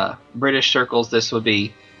British circles. This would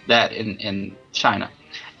be that in China,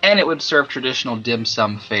 and it would serve traditional dim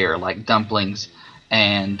sum fare like dumplings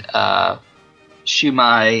and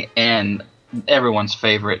shumai and everyone's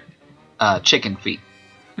favorite chicken feet.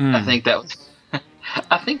 I think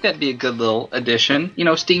that'd be a good little addition. You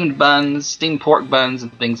know, steamed buns, steamed pork buns,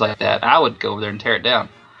 and things like that. I would go over there and tear it down.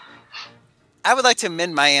 I would like to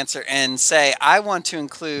amend my answer and say I want to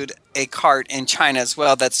include a cart in China as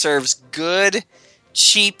well that serves good,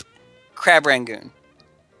 cheap crab rangoon.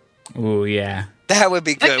 Ooh, yeah. That would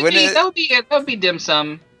be good, wouldn't it? That would be dim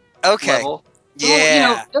sum. Okay. Level. Yeah. Little, you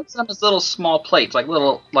know, dim sum is little small plates, like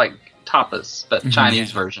little tapas, but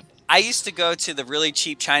Chinese version. I used to go to the really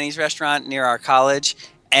cheap Chinese restaurant near our college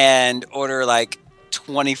and order like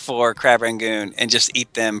 24 crab rangoon and just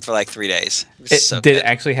eat them for like 3 days. Did it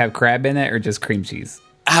actually have crab in it or just cream cheese?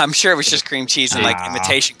 I'm sure it was just cream cheese and like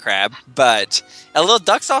imitation crab, but a little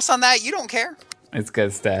duck sauce on that, you don't care. It's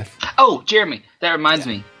good stuff. Oh, Jeremy, that reminds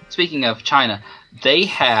me. Speaking of China, they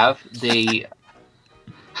have the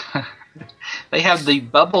They have the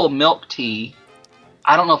bubble milk tea.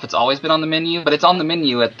 I don't know if it's always been on the menu, but it's on the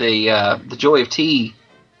menu at the Joy of Tea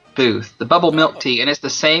booth. The bubble milk tea, and it's the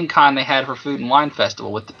same kind they had for Food and Wine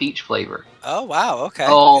Festival with the peach flavor. Oh, wow. Okay.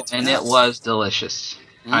 Oh, and it was delicious.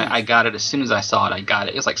 I got it as soon as I saw it. I got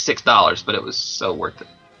it. It was like $6, but it was so worth it.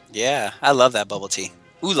 Yeah, I love that bubble tea.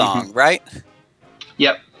 Oolong, right?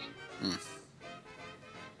 Yep.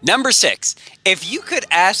 Number 6. If you could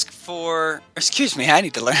ask for... Excuse me, I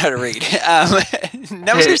need to learn how to read.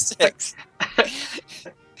 Number 6.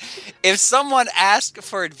 If someone asked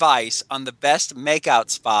for advice on the best makeout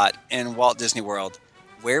spot in Walt Disney World,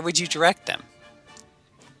 where would you direct them?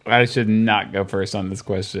 I should not go first on this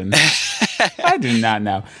question. I do not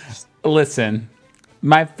know. Listen,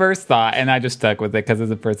 my first thought, and I just stuck with it because it's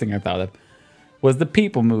the first thing I thought of, was the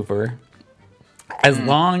People Mover. As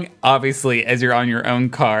long, obviously, as you're on your own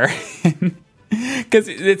car. Because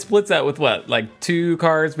it splits out with what? Like 2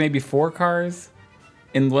 cars, maybe 4 cars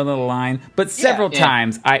in one little line. But several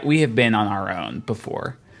times, we have been on our own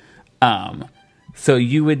before. So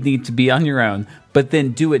you would need to be on your own, but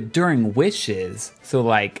then do it during Wishes. So,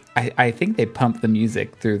 like, I think they pump the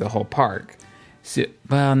music through the whole park. So,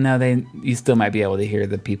 well, no, you still might be able to hear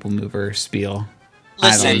the People Mover spiel.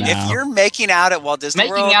 Listen, if you're making out at Walt Disney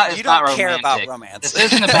World, you don't care about romance.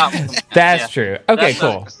 This isn't about That's true. Okay, That's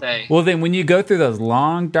cool. what Well, then when you go through those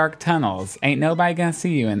long, dark tunnels, ain't nobody gonna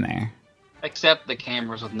see you in there. Except the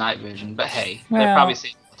cameras with night vision, but hey, Well, they probably see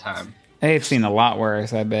it all the time. They've seen a lot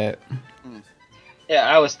worse, I bet. Yeah,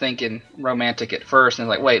 I was thinking romantic at first, and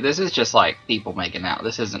like, wait, this is just like people making out.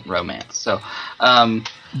 This isn't romance. So,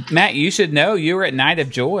 Matt, you should know you were at Night of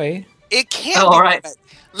Joy. It can't be romance.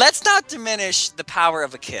 Let's not diminish the power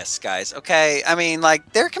of a kiss, guys, okay? I mean,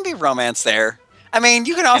 like, there can be romance there. I mean,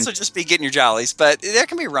 you can also just be getting your jollies, but there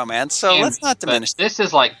can be romance, so let's not diminish. This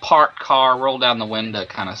is like parked car, roll down the window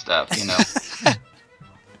kind of stuff, you know?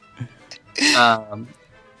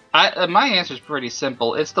 My answer is pretty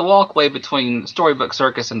simple. It's the walkway between Storybook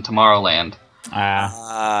Circus and Tomorrowland. Yeah.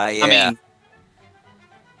 I mean,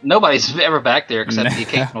 nobody's ever back there except the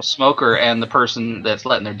occasional smoker and the person that's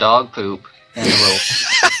letting their dog poop in the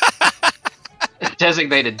little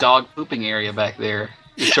designated dog pooping area back there.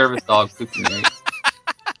 The service dog pooping area.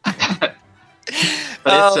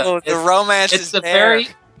 But the romance is there.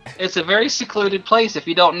 It's a very secluded place. If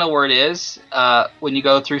you don't know where it is, when you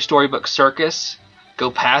go through Storybook Circus,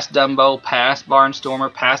 go past Dumbo, past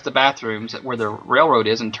Barnstormer, past the bathrooms where the railroad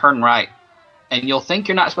is, and turn right. And you'll think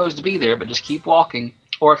you're not supposed to be there, but just keep walking.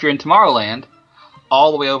 Or if you're in Tomorrowland,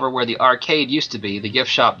 all the way over where the arcade used to be, the gift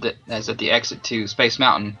shop that is at the exit to Space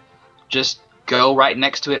Mountain, just go right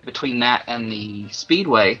next to it between that and the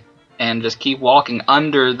Speedway, and just keep walking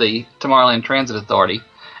under the Tomorrowland Transit Authority.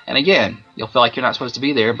 And again, you'll feel like you're not supposed to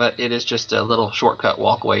be there, but it is just a little shortcut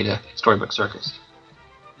walkway to Storybook Circus.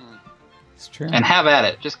 It's true. And have at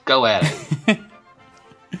it. Just go at it.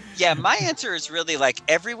 Yeah, my answer is really like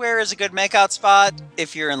everywhere is a good makeout spot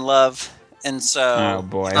if you're in love. And so... Oh,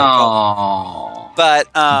 boy.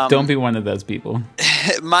 But... don't be one of those people.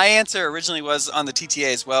 My answer originally was on the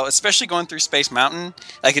TTA as well, especially going through Space Mountain.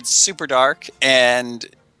 Like, it's super dark and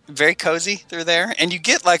very cozy through there. And you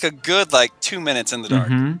get like a good 2 minutes in the dark.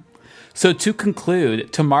 Mm-hmm. So to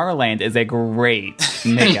conclude, Tomorrowland is a great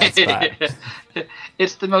makeout spot.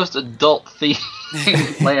 It's the most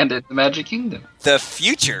adult-themed land in the Magic Kingdom. The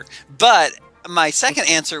future. But my second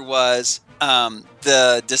answer was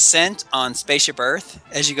the descent on Spaceship Earth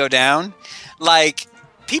as you go down. Like,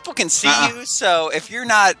 people can see you, so if you're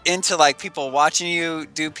not into people watching you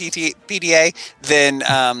do PDA, then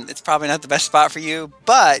it's probably not the best spot for you.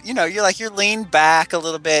 But you're leaned back a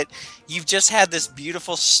little bit. You've just had this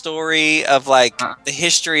beautiful story of the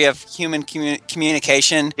history of human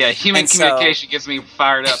communication. Yeah, human communication gets me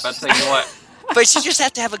fired up. I'll tell you what. But you just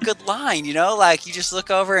have to have a good line, you just look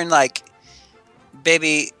over and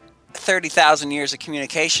baby, 30,000 years of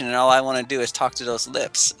communication, and all I want to do is talk to those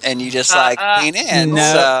lips, and you just lean in.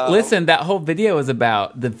 No, listen, that whole video is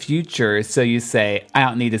about the future, so you say, I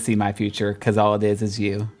don't need to see my future, because all it is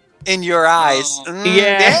you. In your eyes.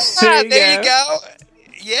 Yeah, there you go.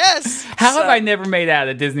 Yes. How have I never made out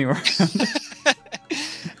at Disney World?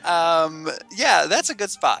 Yeah, that's a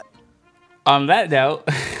good spot. On that note,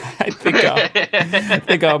 I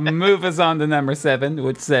think I'll move us on to number 7,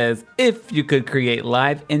 which says, if you could create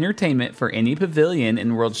live entertainment for any pavilion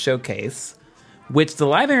in World Showcase, which the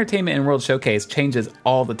live entertainment in World Showcase changes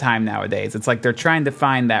all the time nowadays. It's like they're trying to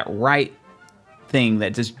find that right thing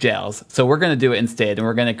that just gels. So we're going to do it instead, and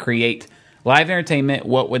we're going to create live entertainment.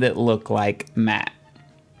 What would it look like, Matt?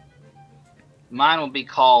 Mine will be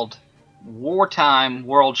called Wartime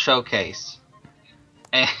World Showcase.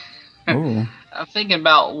 I'm thinking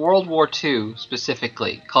about World War II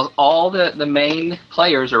specifically, because all the main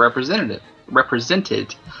players are represented.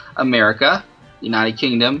 America, United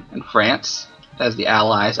Kingdom, and France as the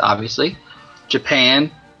allies, obviously.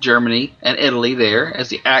 Japan, Germany, and Italy there as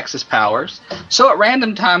the Axis powers. So at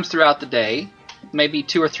random times throughout the day, maybe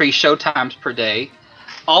 2 or 3 show times per day,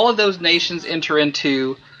 all of those nations enter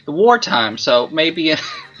into the wartime. So maybe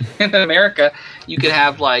in America, you could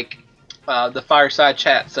have like the fireside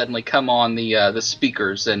chat suddenly come on the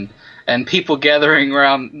speakers and people gathering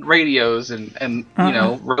around radios and you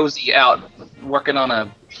know, Rosie out working on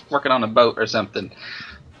a boat or something.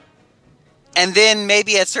 And then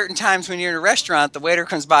maybe at certain times when you're in a restaurant, the waiter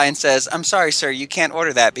comes by and says, "I'm sorry, sir, you can't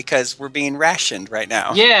order that because we're being rationed right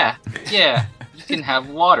now." Yeah. You can have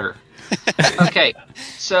water. Okay,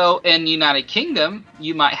 so in United Kingdom,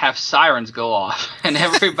 you might have sirens go off, and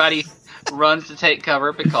everybody runs to take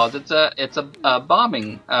cover because it's a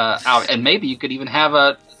bombing out, and maybe you could even have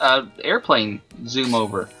a airplane zoom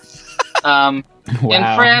over. Wow.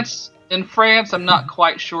 In France, I'm not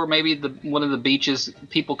quite sure. Maybe one of the beaches,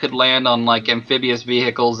 people could land on like amphibious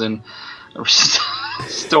vehicles and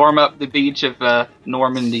storm up the beach of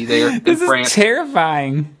Normandy there in France. Is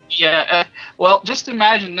terrifying. Yeah. Well, just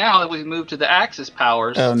imagine now that we've moved to the Axis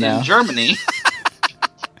powers in Germany.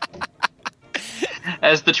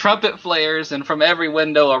 As the trumpet flares and from every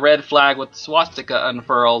window a red flag with the swastika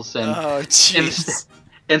unfurls, and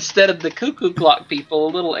instead of the cuckoo clock people,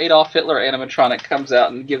 a little Adolf Hitler animatronic comes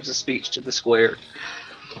out and gives a speech to the square.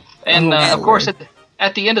 And of course,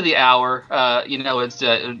 at the end of the hour, it's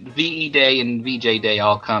VE Day and VJ Day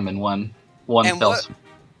all come in one fell swoop.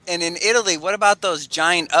 And in Italy, what about those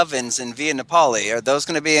giant ovens in Via Napoli? Are those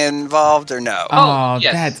going to be involved or no? Oh,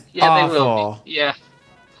 yes. That's yeah, awful. They will be. Yeah.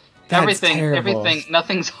 That's terrible.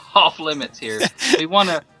 Nothing's off limits here. We want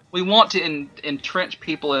to entrench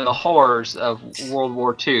people in the horrors of World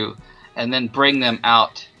War II and then bring them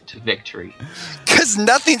out to victory. Because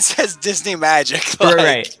nothing says Disney magic.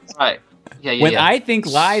 Right. Yeah. When I think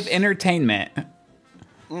live entertainment,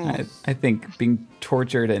 I think being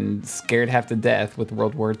tortured and scared half to death with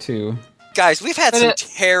World War II. Guys, we've had some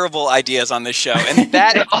terrible ideas on this show, and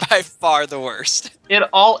that is by far the worst. It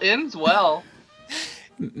all ends well.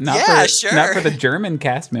 Not for the German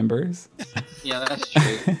cast members. Yeah, that's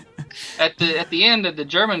true. At the end of the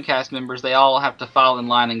German cast members, they all have to file in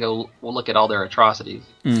line and go look at all their atrocities.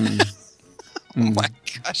 Oh my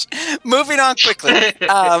gosh. Moving on quickly.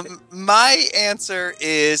 My answer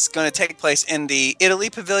is going to take place in the Italy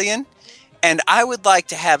Pavilion, and I would like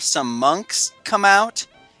to have some monks come out,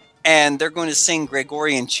 and they're going to sing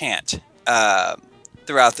Gregorian chant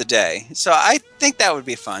throughout the day. So I think that would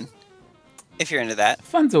be fun. If you're into that.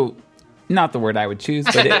 Fun's not the word I would choose,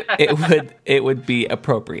 but it would be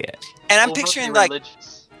appropriate. And I'm picturing like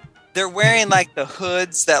they're wearing like the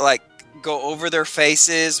hoods that like go over their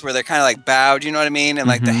faces where they're kind of like bowed, you know what I mean? And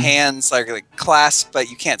like the hands like clasped,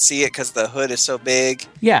 but you can't see it because the hood is so big.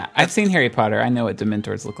 Yeah, I've seen Harry Potter. I know what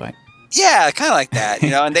Dementors look like. Yeah, kind of like that,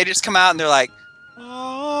 you know? And they just come out and they're like,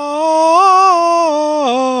 Hallelujah.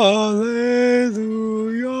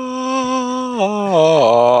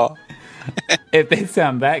 If they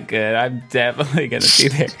sound that good, I'm definitely going to be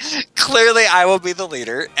there. Clearly, I will be the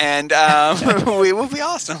leader, and we will be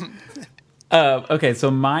awesome. Okay,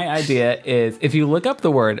 so my idea is, if you look up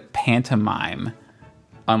the word pantomime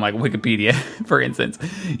on like Wikipedia, for instance,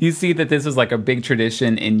 you see that this was like a big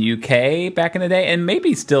tradition in UK back in the day, and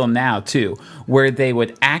maybe still now too, where they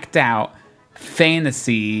would act out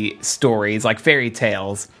fantasy stories like fairy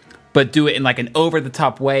tales, but do it in like an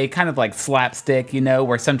over-the-top way, kind of like slapstick, you know,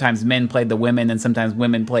 where sometimes men played the women and sometimes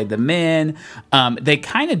women played the men. They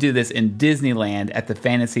kind of do this in Disneyland at the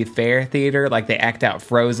Fantasy Fair Theater. Like they act out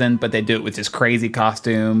Frozen, but they do it with just crazy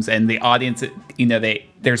costumes. And the audience, you know,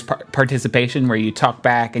 there's participation where you talk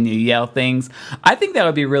back and you yell things. I think that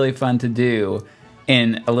would be really fun to do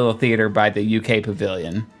in a little theater by the UK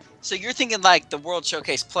Pavilion. So you're thinking like the World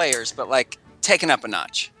Showcase players, but like taken up a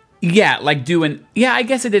notch. Yeah, like doing... Yeah, I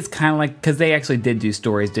guess it is kind of like... Because they actually did do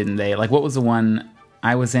stories, didn't they? Like, what was the one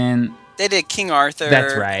I was in? They did King Arthur.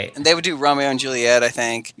 That's right. And they would do Romeo and Juliet, I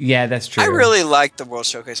think. Yeah, that's true. I really like the World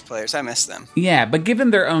Showcase players. I miss them. Yeah, but give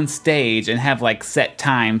them their own stage and have, like, set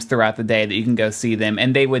times throughout the day that you can go see them.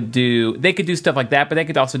 And they could do stuff like that, but they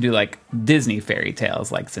could also do, like, Disney fairy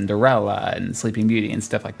tales, like Cinderella and Sleeping Beauty and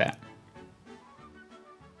stuff like that.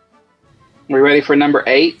 We ready for number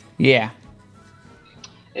 8? Yeah.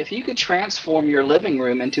 If you could transform your living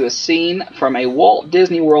room into a scene from a Walt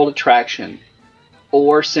Disney World attraction,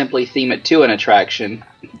 or simply theme it to an attraction,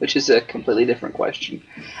 which is a completely different question,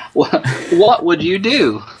 what would you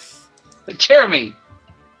do? Jeremy?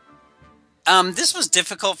 This was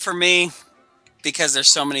difficult for me because there's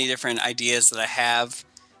so many different ideas that I have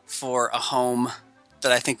for a home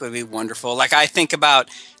that I think would be wonderful. Like I think about,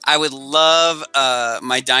 I would love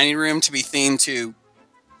my dining room to be themed to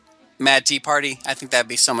Mad Tea Party. I think that'd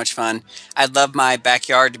be so much fun. I'd love my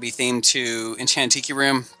backyard to be themed to Enchanted Tiki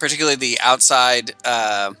Room, particularly the outside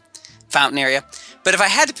fountain area. But if I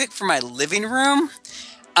had to pick for my living room,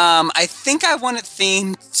 I think I want it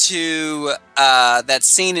themed to that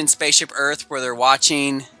scene in Spaceship Earth where they're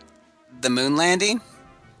watching the moon landing.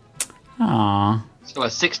 Aww. So a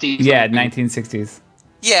 60s. Yeah, 1960s.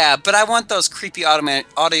 Yeah, but I want those creepy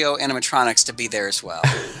audio animatronics to be there as well.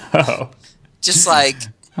 Oh. Just like,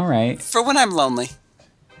 all right. For when I'm lonely.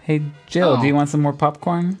 Hey, Jill, do you want some more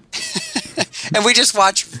popcorn? And we just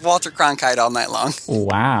watch Walter Cronkite all night long.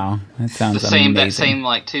 Wow, that sounds amazing. That same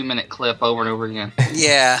like 2-minute clip over and over again.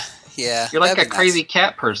 Yeah. You're like a crazy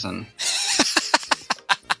cat person.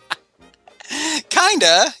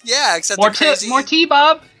 Kinda, yeah. Except more tea,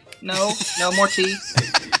 Bob. No, more tea.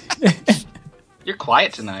 You're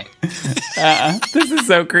quiet tonight. This is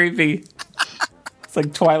so creepy. It's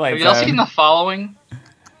like Twilight Zone. Have y'all seen The Following?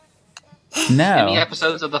 No. Any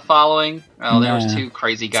episodes of The Following? Oh, there was 2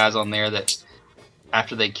 crazy guys on there that,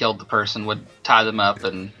 after they killed the person, would tie them up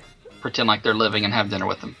and pretend like they're living and have dinner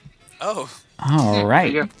with them. Oh. All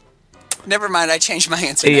right. Never mind, I changed my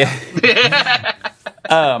answer now. Yeah.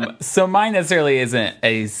 So mine necessarily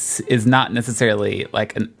is not necessarily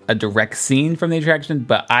like a direct scene from the attraction,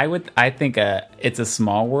 but I think It's a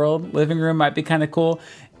Small World living room might be kind of cool.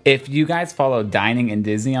 If you guys follow Dining in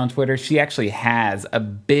Disney on Twitter, she actually has a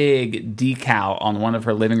big decal on one of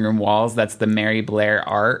her living room walls. That's the Mary Blair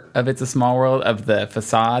art of It's a Small World, of the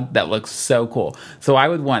facade. That looks so cool. So I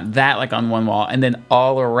would want that like on one wall, and then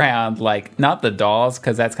all around, like, not the dolls,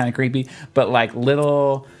 because that's kind of creepy, but like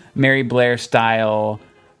little Mary Blair style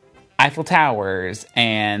Eiffel Towers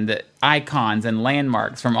and icons and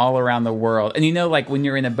landmarks from all around the world. And you know, like when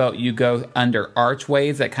you're in a boat, you go under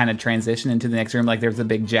archways that kind of transition into the next room. Like there's a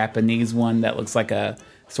big Japanese one that looks like a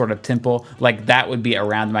sort of temple. Like that would be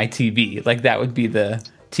around my TV. Like that would be the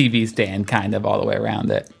TV stand kind of all the way around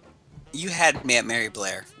it. You had me at Mary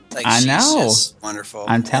Blair. Like, I know. She's just wonderful.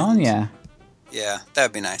 I'm telling you. Yeah, that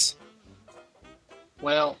would be nice.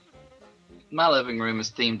 Well, my living room is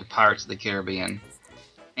themed to Pirates of the Caribbean.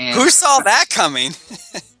 And who saw that coming?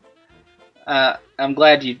 I'm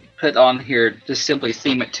glad you put on here to simply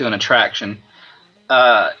theme it to an attraction.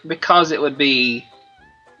 Because it would be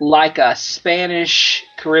like a Spanish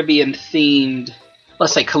Caribbean themed,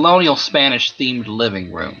 let's say colonial Spanish themed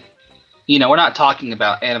living room. You know, we're not talking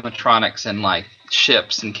about animatronics and like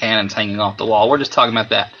ships and cannons hanging off the wall. We're just talking about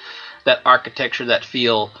that architecture, that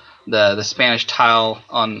feel, the Spanish tile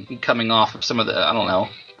on coming off of some of the, I don't know,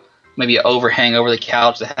 maybe an overhang over the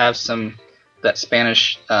couch that have some that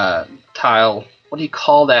Spanish tile. What do you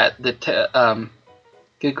call that?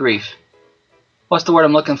 Good grief! What's the word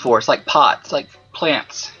I'm looking for? It's like pots, like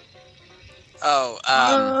plants. Oh,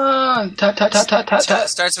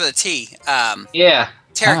 starts with a T. Yeah.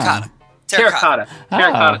 Terracotta. Terracotta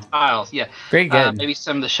tiles. Yeah. Very good. Maybe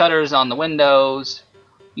some of the shutters on the windows.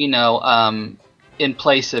 You know, in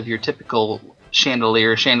place of your typical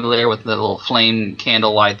chandelier with the little flame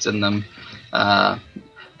candle lights in them.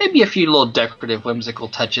 Maybe a few little decorative whimsical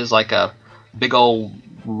touches, like a big old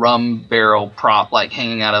rum barrel prop like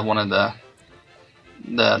hanging out of one of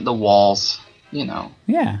the walls, you know.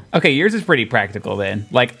 Yeah. Okay, yours is pretty practical then.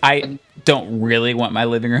 Like, I don't really want my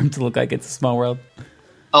living room to look like It's a Small World.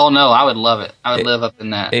 Oh no, I would love it. I would live up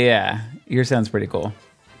in that. Yeah, yours sounds pretty cool.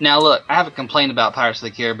 Now look, I have a complaint about Pirates of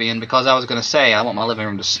the Caribbean because I was going to say I want my living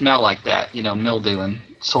room to smell like that, you know, mildew and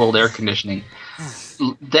soiled air conditioning.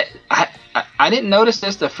 I didn't notice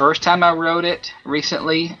this the first time I rode it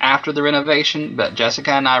recently after the renovation, but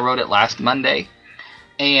Jessica and I rode it last Monday,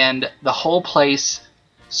 and the whole place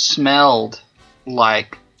smelled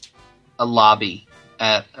like a lobby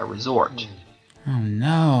at a resort. Oh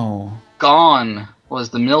no. Gone was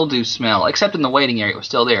the mildew smell, except in the waiting area, it was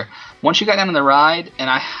still there. Once you got down on the ride, and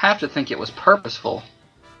I have to think it was purposeful,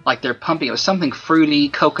 like they're pumping, it was something fruity,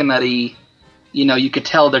 coconutty, you know, you could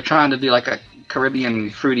tell they're trying to do like a Caribbean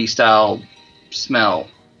fruity style smell,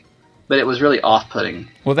 but it was really off-putting.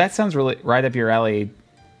 Well, that sounds really right up your alley,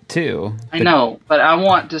 too. I know, but I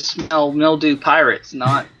want to smell mildew pirates,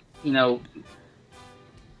 not, you know,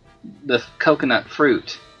 the coconut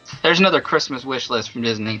fruit. There's another Christmas wish list from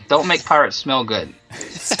Disney. Don't make pirates smell good.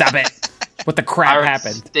 Stop it. What the crap Pirates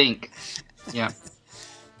happened? Stink. Yeah.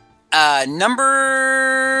 Number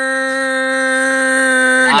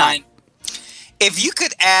 9. If you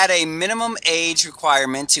could add a minimum age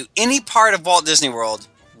requirement to any part of Walt Disney World,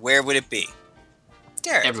 where would it be?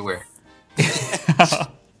 Derek. Everywhere.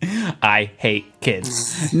 I hate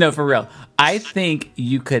kids. No, for real. I think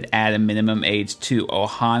you could add a minimum age to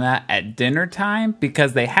Ohana at dinner time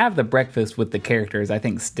because they have the breakfast with the characters. I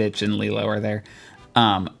think Stitch and Lilo are there.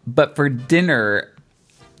 But for dinner,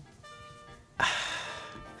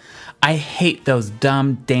 I hate those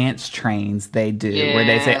dumb dance trains they do where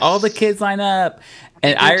they say, all the kids line up.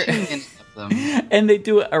 And and they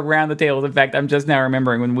do it around the tables. In fact, I'm just now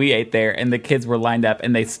remembering when we ate there and the kids were lined up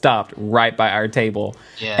and they stopped right by our table.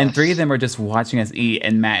 Yes. And 3 of them are just watching us eat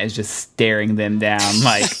and Matt is just staring them down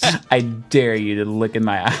like, I dare you to look in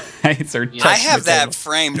my eyes or touch I have the that table.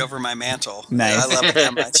 framed over my mantle. Nice. I love it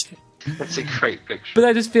that much. That's a great picture. But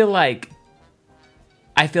I just feel like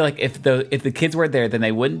if the kids were there, then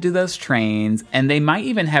they wouldn't do those trains, and they might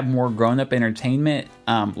even have more grown-up entertainment,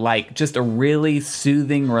 like just a really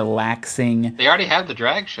soothing, relaxing. They already have the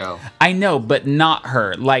drag show. I know, but not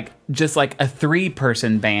her. Like just like a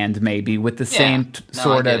 3-person band, maybe with the same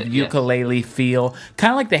sort of ukulele feel,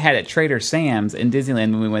 kind of like they had at Trader Sam's in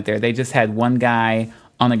Disneyland when we went there. They just had one guy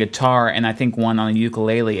on a guitar and I think one on a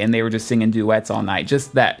ukulele, and they were just singing duets all night.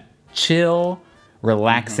 Just that chill,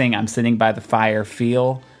 relaxing, I'm sitting by the fire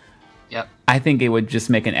feel. Yep. I think it would just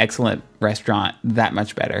make an excellent restaurant that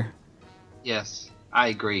much better. Yes, I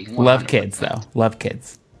agree. 100%. Love kids, though. Love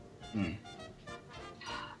kids.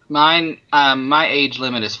 Mine, my age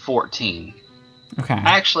limit is 14. Okay.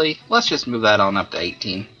 Actually, let's just move that on up to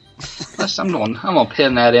 18. I'm gonna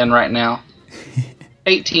pin that in right now.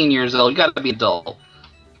 18 years old, you got to be adult.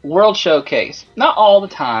 World Showcase, not all the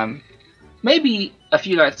time. Maybe a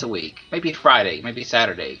few nights a week. Maybe Friday. Maybe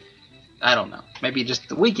Saturday. I don't know. Maybe just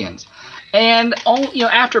the weekends. And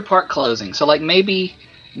after park closing. So like maybe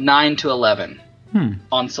 9 to 11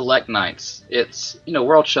 on select nights. It's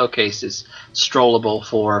World Showcase is strollable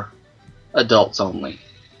for adults only.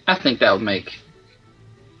 I think that would make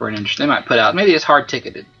for an interesting. They might put out, maybe it's hard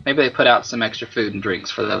ticketed. Maybe they put out some extra food and drinks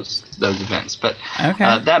for those events. But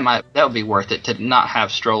that would be worth it to not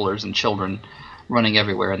have strollers and children running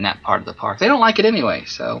everywhere in that part of the park. They don't like it anyway,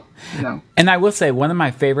 so, And I will say, one of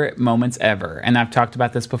my favorite moments ever, and I've talked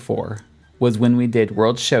about this before, was when we did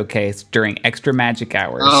World Showcase during Extra Magic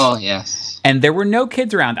Hours. Oh, yes. And there were no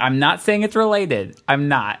kids around. I'm not saying it's related. I'm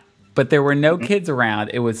not. But there were no kids around.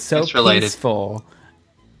 It was so peaceful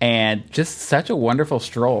and just such a wonderful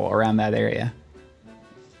stroll around that area.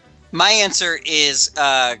 My answer is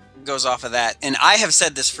goes off of that, and I have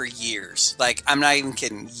said this for years. Like, I'm not even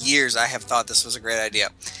kidding. Years I have thought this was a great idea.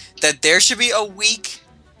 That there should be a week,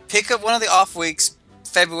 pick up one of the off weeks,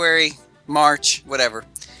 February, March, whatever,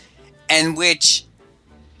 and which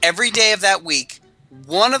every day of that week,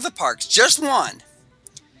 one of the parks, just one,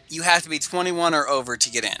 you have to be 21 or over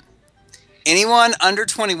to get in. Anyone under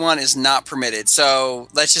 21 is not permitted. So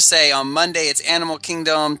let's just say on Monday it's Animal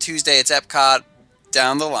Kingdom, Tuesday it's Epcot,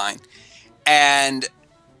 down the line. And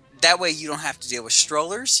that way you don't have to deal with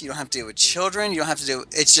strollers, you don't have to deal with children, you don't have to do,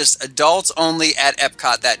 it's just adults only at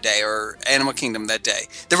Epcot that day or Animal Kingdom that day.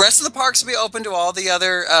 The rest of the parks will be open to all the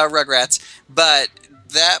other Rugrats, but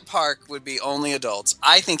that park would be only adults.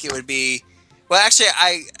 I think it would be, well actually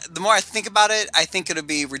the more I think about it, I think it would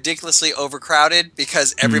be ridiculously overcrowded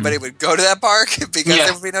because everybody would go to that park because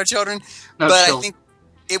there would be no children. I think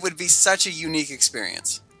it would be such a unique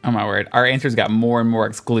experience. Oh my word. Our answers got more and more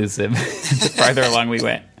exclusive the farther along we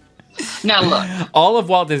went. Now look. All of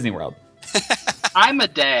Walt Disney World. I'm a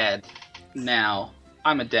dad now.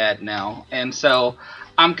 And so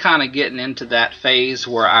I'm kind of getting into that phase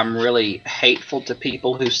where I'm really hateful to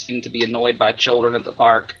people who seem to be annoyed by children at the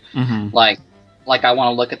park. Mm-hmm. Like I want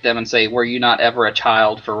to look at them and say, were you not ever a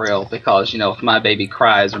child for real? Because, if my baby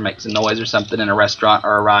cries or makes a noise or something in a restaurant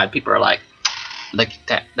or a ride, people are like, look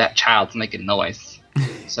at that child's making noise.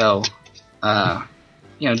 So,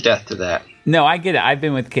 death to that. No, I get it. I've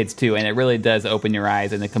been with kids too, and it really does open your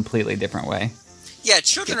eyes in a completely different way. Yeah,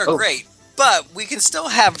 children are great, but we can still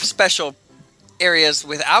have special areas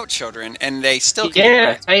without children, and they still can.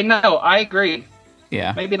 Yeah, I know. I agree.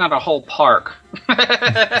 Yeah. Maybe not a whole park.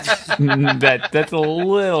 That's a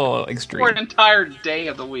little extreme. For an entire day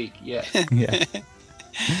of the week, yeah. Yeah. Okay.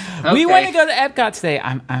 We want to go to Epcot today.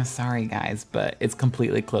 I'm sorry, guys, but it's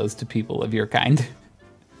completely closed to people of your kind.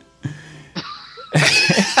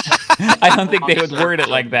 I don't think they would word it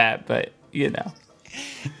like that, but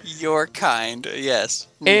Your kind, yes.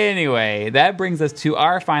 Anyway, that brings us to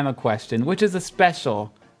our final question, which is a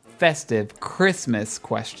special, festive Christmas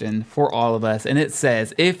question for all of us. And it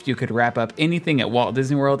says, if you could wrap up anything at Walt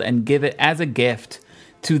Disney World and give it as a gift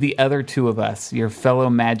to the other two of us, your fellow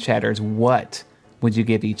Mad Chatters, what would you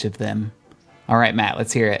give each of them? All right, Matt,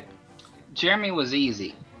 let's hear it. Jeremy was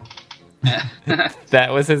easy.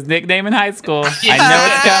 That was his nickname in high school. I know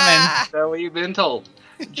it's coming. So we've been told.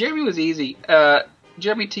 Jeremy was easy.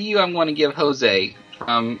 Jeremy, to you, I'm going to give Jose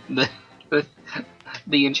from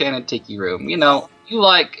the Enchanted Tiki Room. You know, you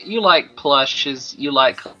like plushes, you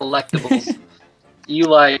like collectibles, you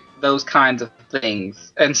like those kinds of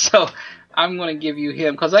things, and so I'm going to give you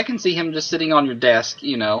him because I can see him just sitting on your desk,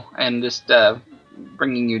 you know, and just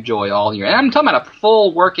bringing you joy all year. And I'm talking about a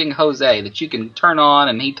full working Jose that you can turn on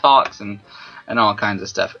and he talks and all kinds of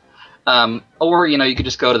stuff. Or, you know, you could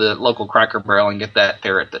just go to the local Cracker Barrel and get that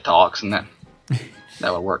parrot that talks, and that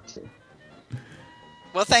would work too.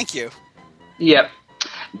 Well, thank you. Yep.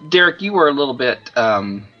 Derek, you were a little bit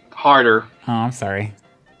harder. Oh, I'm sorry.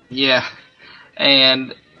 Yeah.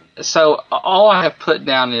 And so all I have put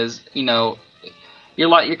down is, you know,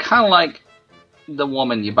 you're kind of like the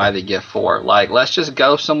woman you buy the gift for. Like, let's just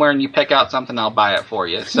go somewhere and you pick out something, I'll buy it for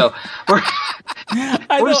you. So we're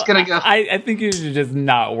just going to go. I think you should just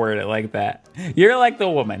not word it like that. You're like the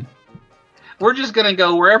woman. We're just going to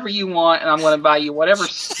go wherever you want, and I'm going to buy you whatever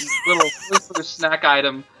little frou-frou snack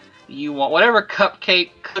item you want. Whatever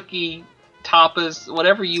cupcake, cookie, tapas,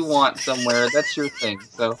 whatever you want somewhere. That's your thing.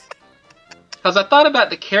 So, because I thought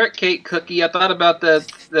about the carrot cake cookie. I thought about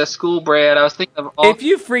the school bread. I was thinking of all... If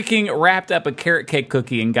you freaking wrapped up a carrot cake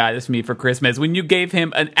cookie and got this to me for Christmas, when you gave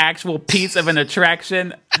him an actual piece of an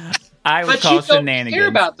attraction, I would call shenanigans. But you don't care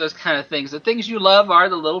about those kind of things. The things you love are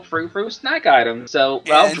the little frou-frou snack items. So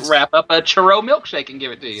I'll wrap up a churro milkshake and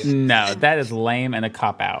give it to you. No, that is lame and a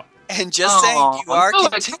cop-out. And just saying, you are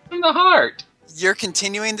from the heart. You're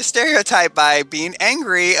continuing the stereotype by being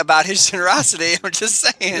angry about his generosity. I'm just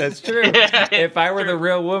saying. That's true. If I were the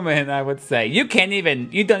real woman, I would say, you don't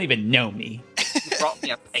even know me. You brought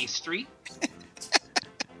me a pastry.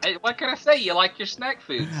 Hey, what can I say? You like your snack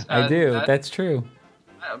foods. I do. That's true.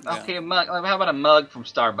 Okay, a mug. How about a mug from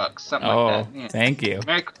Starbucks? Something like that. Yeah. Thank you.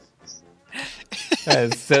 Merry Christmas.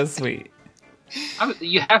 That is so sweet.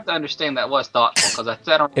 You have to understand that was thoughtful because I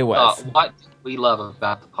said on what do we love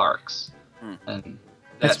about the parks, and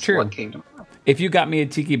that's true. What came to mind. If you got me a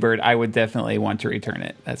tiki bird, I would definitely want to return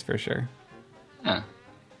it. That's for sure. Yeah.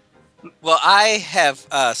 Well, I have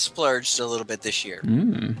splurged a little bit this year,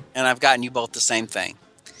 and I've gotten you both the same thing,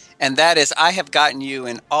 and that is I have gotten you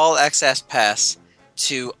an all access pass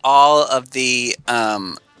to all of the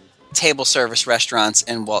table service restaurants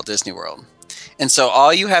in Walt Disney World. And so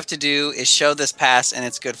all you have to do is show this pass, and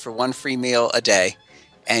it's good for one free meal a day.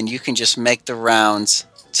 And you can just make the rounds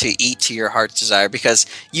to eat to your heart's desire because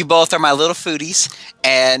you both are my little foodies,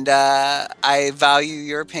 and I value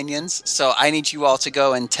your opinions. So I need you all to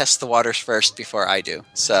go and test the waters first before I do.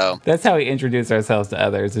 So that's how we introduce ourselves to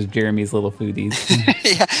others, as Jeremy's little foodies.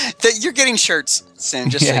 Yeah, you're getting shirts soon,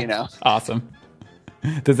 just so you know. Awesome.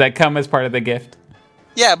 Does that come as part of the gift?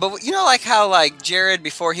 Yeah, but you know, like how like Jared,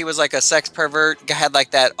 before he was like a sex pervert, had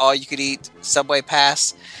like that all-you-could-eat Subway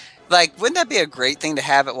pass. Like, wouldn't that be a great thing to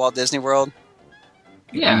have at Walt Disney World?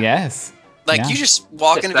 Yeah. Yes. Like, you just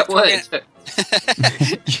walk into Victoria.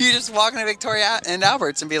 You just walk into Victoria and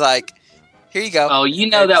Albert's and be like, "Here you go." Oh, you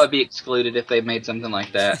know that would be excluded if they made something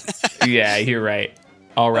like that. Yeah, you're right.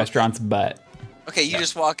 All restaurants, but okay, you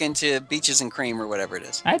just walk into Beaches and Cream or whatever it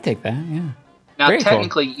is. I'd take that. Yeah. Now, Very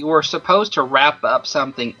technically, cool. You were supposed to wrap up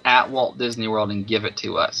something at Walt Disney World and give it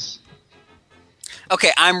to us. Okay,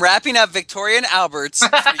 I'm wrapping up Victoria and Albert's for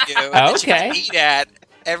you. That you can eat at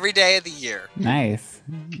every day of the year. Nice.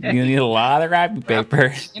 You need a lot of wrapping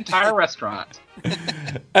paper. Entire restaurant.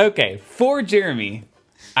 Okay, for Jeremy,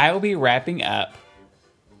 I will be wrapping up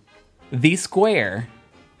the square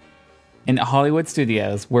in Hollywood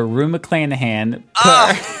Studios where Rue McClanahan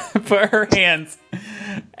put her hands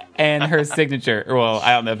and her signature. Well,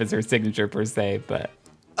 I don't know if it's her signature per se, but...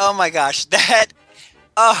 Oh my gosh, that's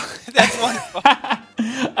wonderful.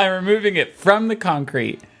 I'm removing it from the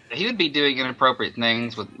concrete. He would be doing inappropriate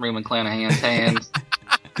things with Rue McClanahan's hands.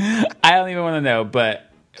 I don't even want to know,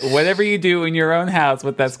 but whatever you do in your own house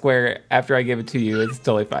with that square after I give it to you, it's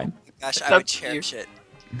totally fine. Gosh, I would cherish it.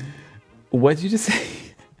 What did you just say?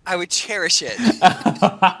 I would cherish it.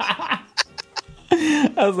 I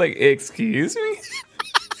was like, excuse me?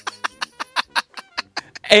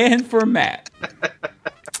 And for Matt,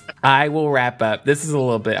 I will wrap up. This is a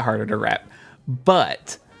little bit harder to wrap,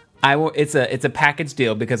 but I will. It's a package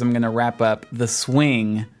deal because I'm going to wrap up the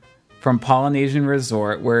swing from Polynesian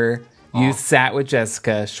Resort where you sat with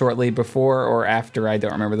Jessica shortly before or after, I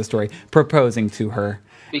don't remember the story, proposing to her.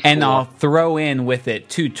 Before. And I'll throw in with it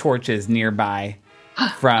 2 torches nearby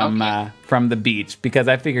from the beach because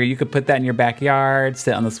I figure you could put that in your backyard,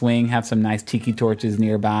 sit on the swing, have some nice tiki torches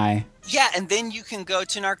nearby. Yeah, and then you can go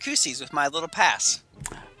to Narcoossee's with my little pass.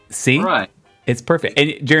 See? Right. It's perfect.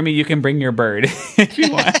 And Jeremy, you can bring your bird if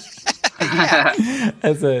you want.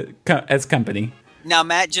 as company. Now,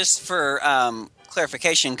 Matt, just for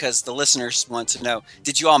clarification, because the listeners want to know,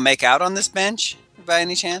 did you all make out on this bench by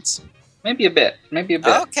any chance? Maybe a bit.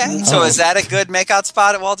 Okay. So is that a good makeout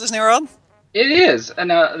spot at Walt Disney World? It is.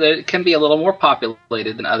 And it can be a little more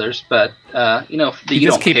populated than others, but, if you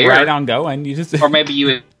just don't keep care, right on going. You just or maybe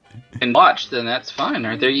you can watch, then that's fine.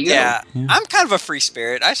 Or there you go. Yeah. I'm kind of a free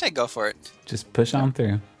spirit. I say go for it. Just push on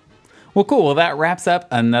through. Well, cool. Well, that wraps up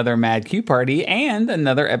another Mad Q Party and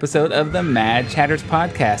another episode of the Mad Chatters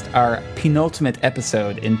podcast, our penultimate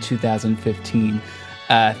episode in 2015.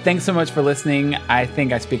 Thanks so much for listening. I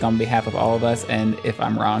think I speak on behalf of all of us, and if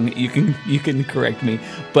I'm wrong, you can correct me.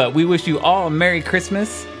 But we wish you all a Merry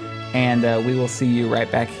Christmas, and we will see you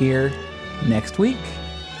right back here next week.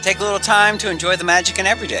 Take a little time to enjoy the magic in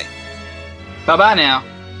every day. Bye-bye now.